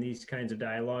generating these kinds of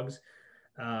dialogues.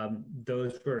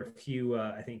 Those were a few,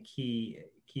 I think, key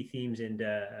themes and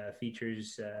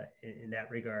features in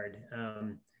that regard.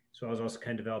 So I was also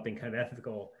kind of developing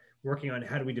working on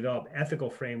how do we develop ethical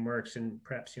frameworks and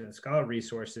perhaps scholar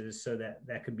resources so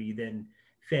that could be then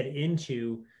fed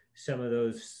into some of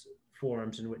those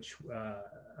forums in which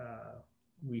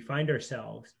we find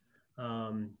ourselves,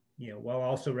 while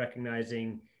also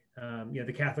recognizing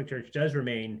the Catholic Church does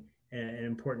remain an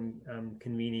important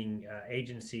convening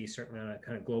agency, certainly on a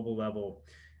kind of global level,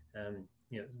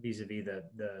 vis-a-vis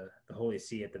the Holy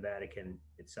See at the Vatican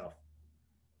itself.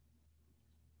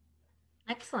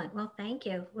 Excellent. Well, thank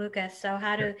you, Lucas. So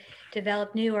how to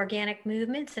develop new organic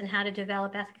movements and how to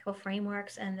develop ethical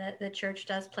frameworks, and the church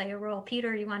does play a role.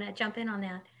 Peter, you want to jump in on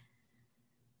that?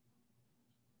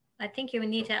 I think you would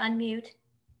need to unmute.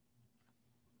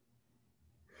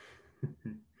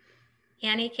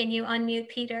 Annie, can you unmute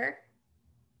Peter?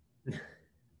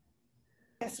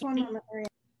 Yes, one moment, Maryann.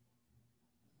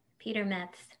 Peter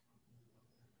Metz.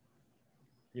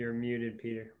 You're muted,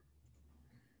 Peter.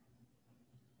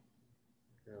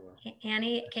 Oh, well.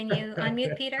 Annie, can you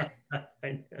unmute Peter?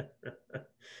 Here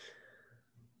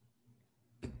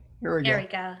we go. There we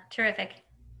go. Terrific.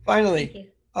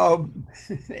 Finally,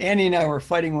 Annie and I were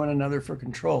fighting one another for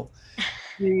control.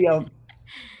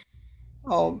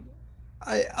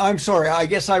 I'm sorry. I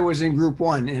guess I was in group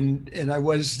one, and I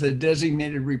was the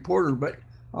designated reporter, but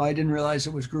I didn't realize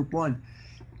it was group one.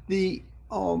 We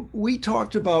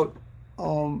talked about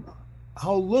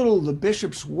how little the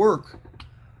bishops work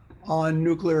on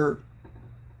nuclear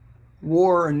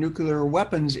war and nuclear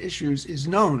weapons issues is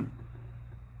known.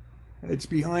 It's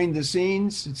behind the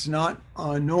scenes. It's not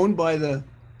known by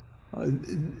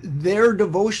their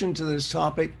devotion to this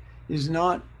topic is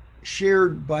not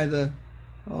shared by the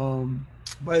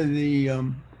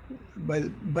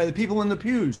people in the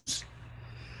pews.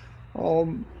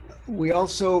 we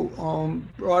also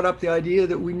brought up the idea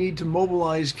that we need to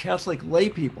mobilize Catholic lay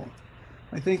people.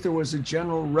 I think there was a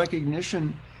general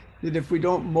recognition that if we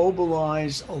don't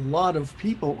mobilize a lot of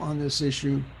people on this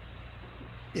issue,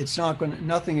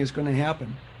 nothing is going to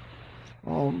happen.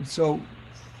 So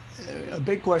a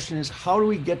big question is, how do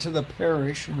we get to the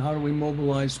parish and how do we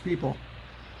mobilize people?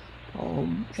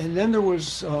 And then there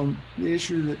was the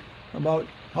issue about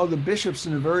how the bishops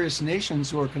in the various nations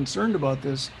who are concerned about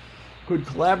this could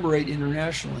collaborate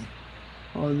internationally.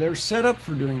 They're set up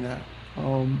for doing that.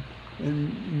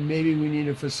 And maybe we need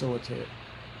to facilitate it.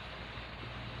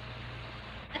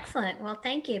 Excellent. Well,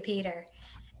 thank you, Peter.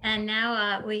 And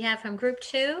now we have from group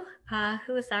 2,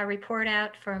 who is our report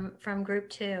out from group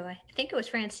 2? I think it was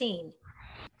Francine.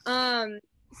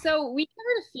 So we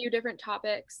covered a few different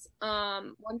topics.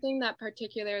 One thing that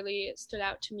particularly stood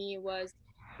out to me was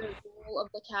the role of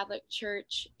the Catholic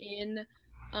Church in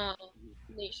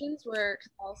nations where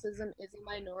Catholicism is a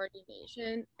minority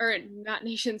nation, or not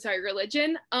nation, sorry,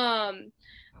 religion.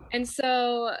 And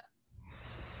so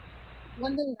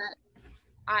one thing that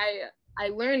I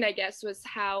learned, I guess, was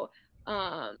how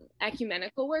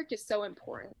ecumenical work is so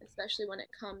important, especially when it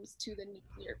comes to the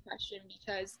nuclear question,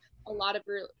 because a lot of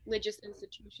religious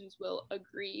institutions will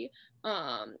agree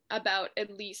about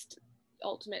at least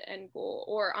ultimate end goal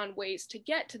or on ways to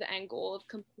get to the end goal of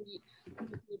complete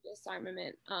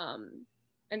disarmament.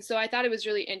 And so I thought it was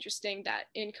really interesting that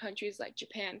in countries like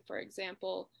Japan, for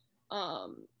example,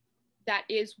 that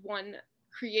is one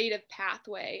creative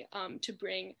pathway to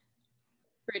bring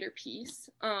greater peace.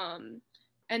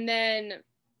 And then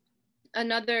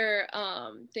another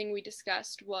thing we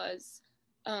discussed was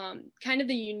kind of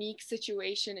the unique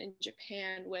situation in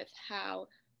Japan with how,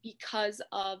 because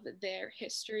of their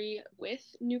history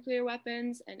with nuclear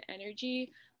weapons and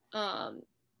energy,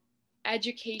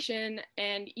 education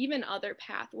and even other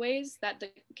pathways that the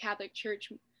Catholic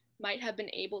Church might have been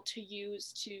able to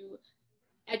use to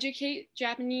educate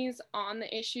Japanese on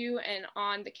the issue and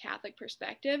on the Catholic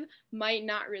perspective might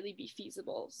not really be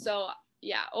feasible. So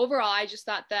yeah, overall, I just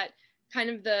thought that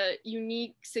kind of the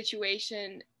unique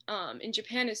situation in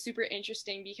Japan is super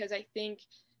interesting, because I think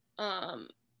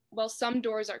while some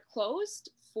doors are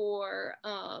closed for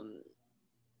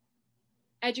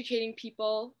educating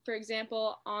people, for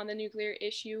example, on the nuclear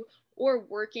issue or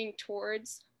working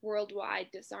towards worldwide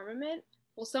disarmament,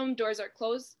 while some doors are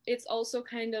closed, it's also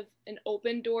kind of an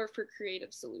open door for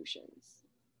creative solutions.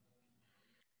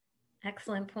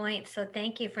 Excellent point. So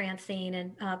thank you, Francine,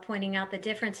 and pointing out the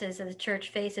differences that the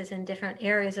church faces in different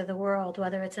areas of the world,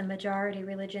 whether it's a majority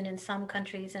religion in some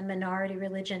countries and minority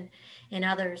religion in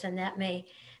others. And that may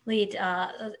lead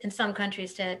in some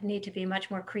countries to need to be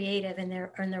much more creative in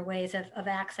their ways of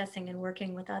accessing and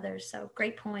working with others. So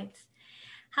great points.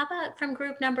 How about from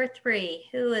group number 3,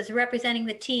 who is representing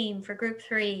the team for group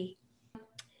 3?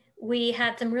 We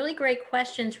had some really great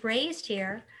questions raised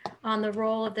here on the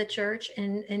role of the church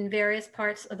in various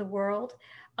parts of the world,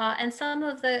 and some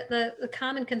of the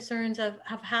common concerns of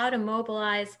how to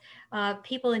mobilize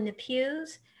people in the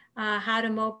pews, how to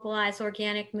mobilize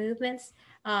organic movements,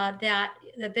 that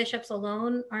the bishops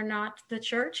alone are not the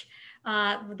church,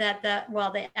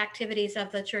 the activities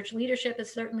of the church leadership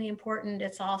is certainly important.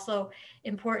 It's also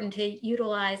important to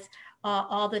utilize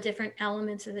all the different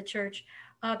elements of the church.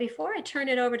 Before I turn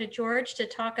it over to George to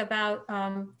talk about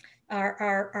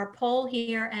our poll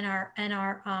here and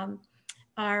our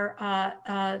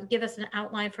give us an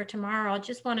outline for tomorrow, I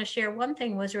just want to share one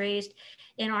thing was raised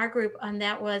in our group, and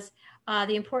that was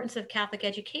the importance of Catholic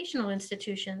educational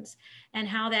institutions and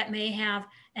how that may have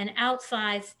an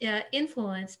outsized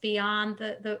influence beyond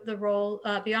the role,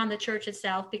 beyond the church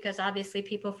itself, because obviously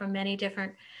people from many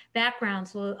different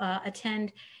backgrounds will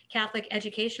attend Catholic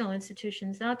educational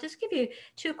institutions. And I'll just give you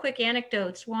 2 quick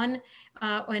anecdotes. One,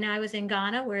 when I was in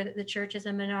Ghana, where the church is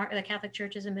the Catholic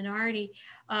Church is a minority,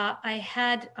 I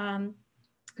had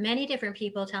many different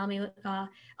people tell me,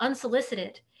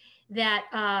 unsolicited,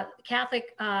 that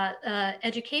Catholic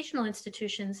educational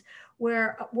institutions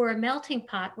were a melting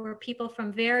pot where people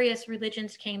from various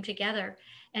religions came together.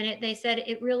 And they said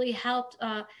it really helped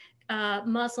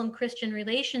Muslim-Christian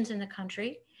relations in the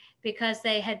country, because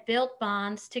they had built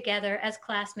bonds together as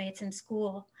classmates in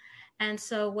school. And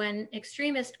so when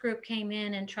extremist group came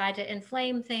in and tried to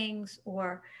inflame things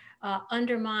or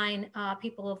undermine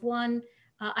people of one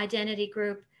identity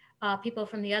group, people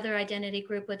from the other identity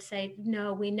group would say,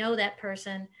 no, we know that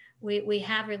person, we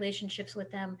have relationships with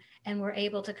them, and we're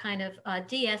able to kind of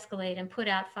de-escalate and put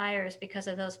out fires because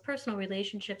of those personal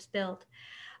relationships built.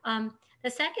 The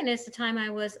second is the time I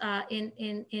was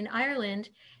in Ireland,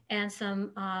 and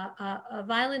some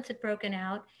violence had broken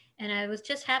out. And I was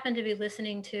just happened to be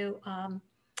listening to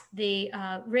the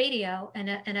radio, and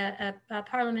a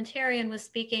parliamentarian was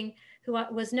speaking who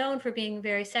was known for being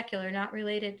very secular, not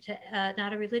related to,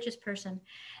 not a religious person.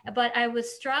 But I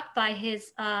was struck by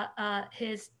his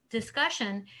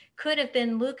discussion. Could have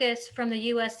been Lucas from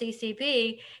the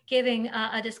USCCB giving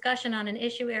a discussion on an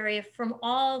issue area from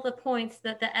all the points,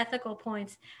 the ethical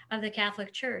points of the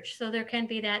Catholic Church. So there can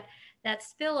be that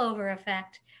spillover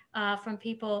effect from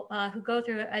people who go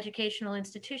through educational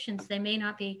institutions. They may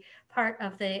not be part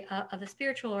of the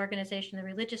spiritual organization, the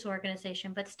religious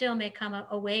organization, but still may come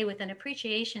away with an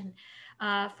appreciation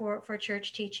for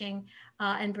church teaching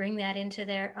and bring that into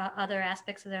their other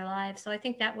aspects of their lives. So I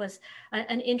think that was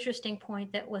an interesting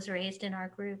point that was raised in our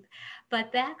group.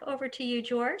 But back over to you,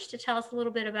 George, to tell us a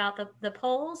little bit about the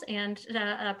polls and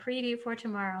a preview for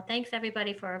tomorrow. Thanks,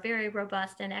 everybody, for a very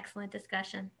robust and excellent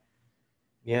discussion.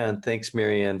 Yeah, and thanks,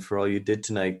 Maryann, for all you did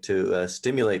tonight to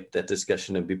stimulate that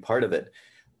discussion and be part of it.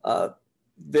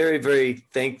 Very, very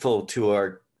thankful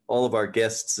to all of our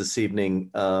guests this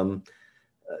evening,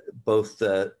 both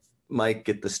Mike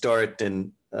at the start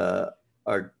and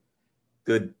our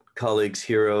good colleagues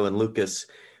Hiro and Lucas.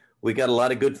 We got a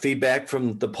lot of good feedback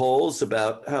from the polls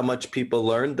about how much people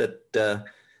learned that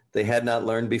they had not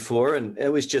learned before, and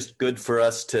it was just good for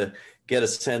us to get a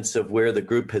sense of where the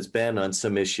group has been on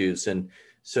some issues. And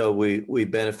so we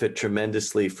benefit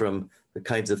tremendously from the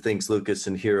kinds of things, Lucas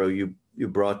and Hiro, you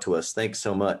brought to us. Thanks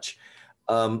so much.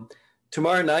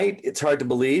 Tomorrow night, it's hard to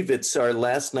believe it's our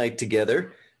last night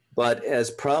together, but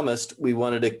as promised, we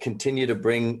wanted to continue to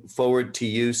bring forward to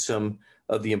you some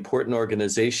of the important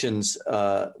organizations.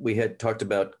 We had talked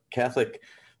about Catholic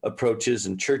approaches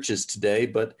and churches today,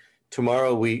 but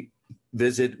tomorrow we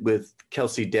visit with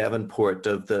Kelsey Davenport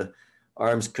of the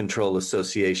Arms Control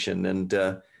Association. And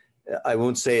I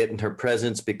won't say it in her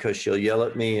presence because she'll yell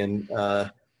at me and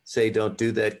say, don't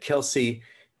do that. Kelsey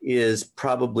is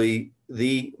probably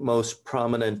the most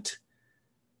prominent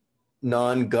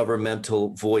non-governmental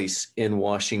voice in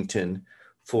Washington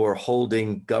for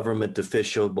holding government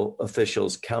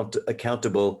officials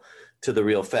accountable to the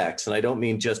real facts. And I don't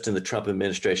mean just in the Trump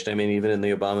administration. I mean, even in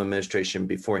the Obama administration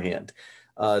beforehand.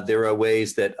 There are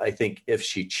ways that I think if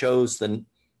she chose the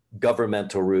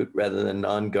governmental route rather than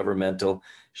non-governmental,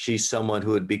 she's someone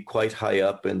who would be quite high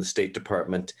up in the State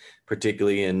Department,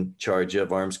 particularly in charge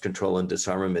of arms control and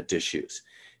disarmament issues.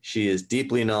 She is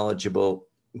deeply knowledgeable,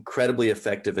 incredibly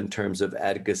effective in terms of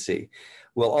advocacy.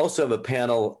 We'll also have a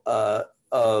panel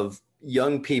of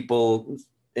young people,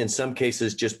 in some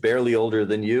cases just barely older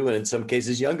than you, and in some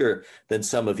cases younger than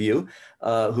some of you,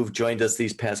 who've joined us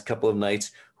these past couple of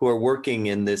nights, who are working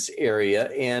in this area.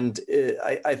 And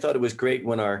I thought it was great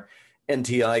when our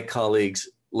NTI colleagues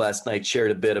last night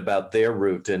shared a bit about their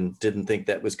route and didn't think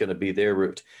that was going to be their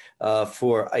route.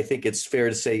 I think it's fair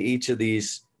to say each of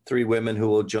these three women who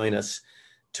will join us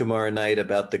tomorrow night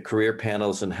about the career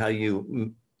panels and how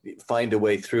you find a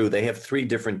way through. They have three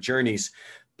different journeys,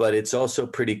 but it's also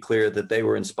pretty clear that they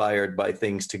were inspired by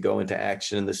things to go into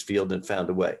action in this field and found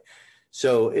a way.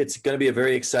 So it's going to be a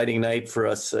very exciting night for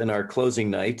us in our closing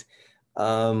night.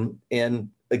 And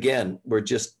again, we're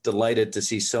just delighted to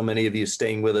see so many of you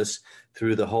staying with us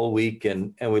through the whole week.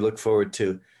 And we look forward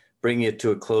to bringing it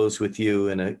to a close with you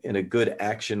in a good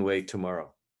action way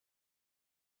tomorrow.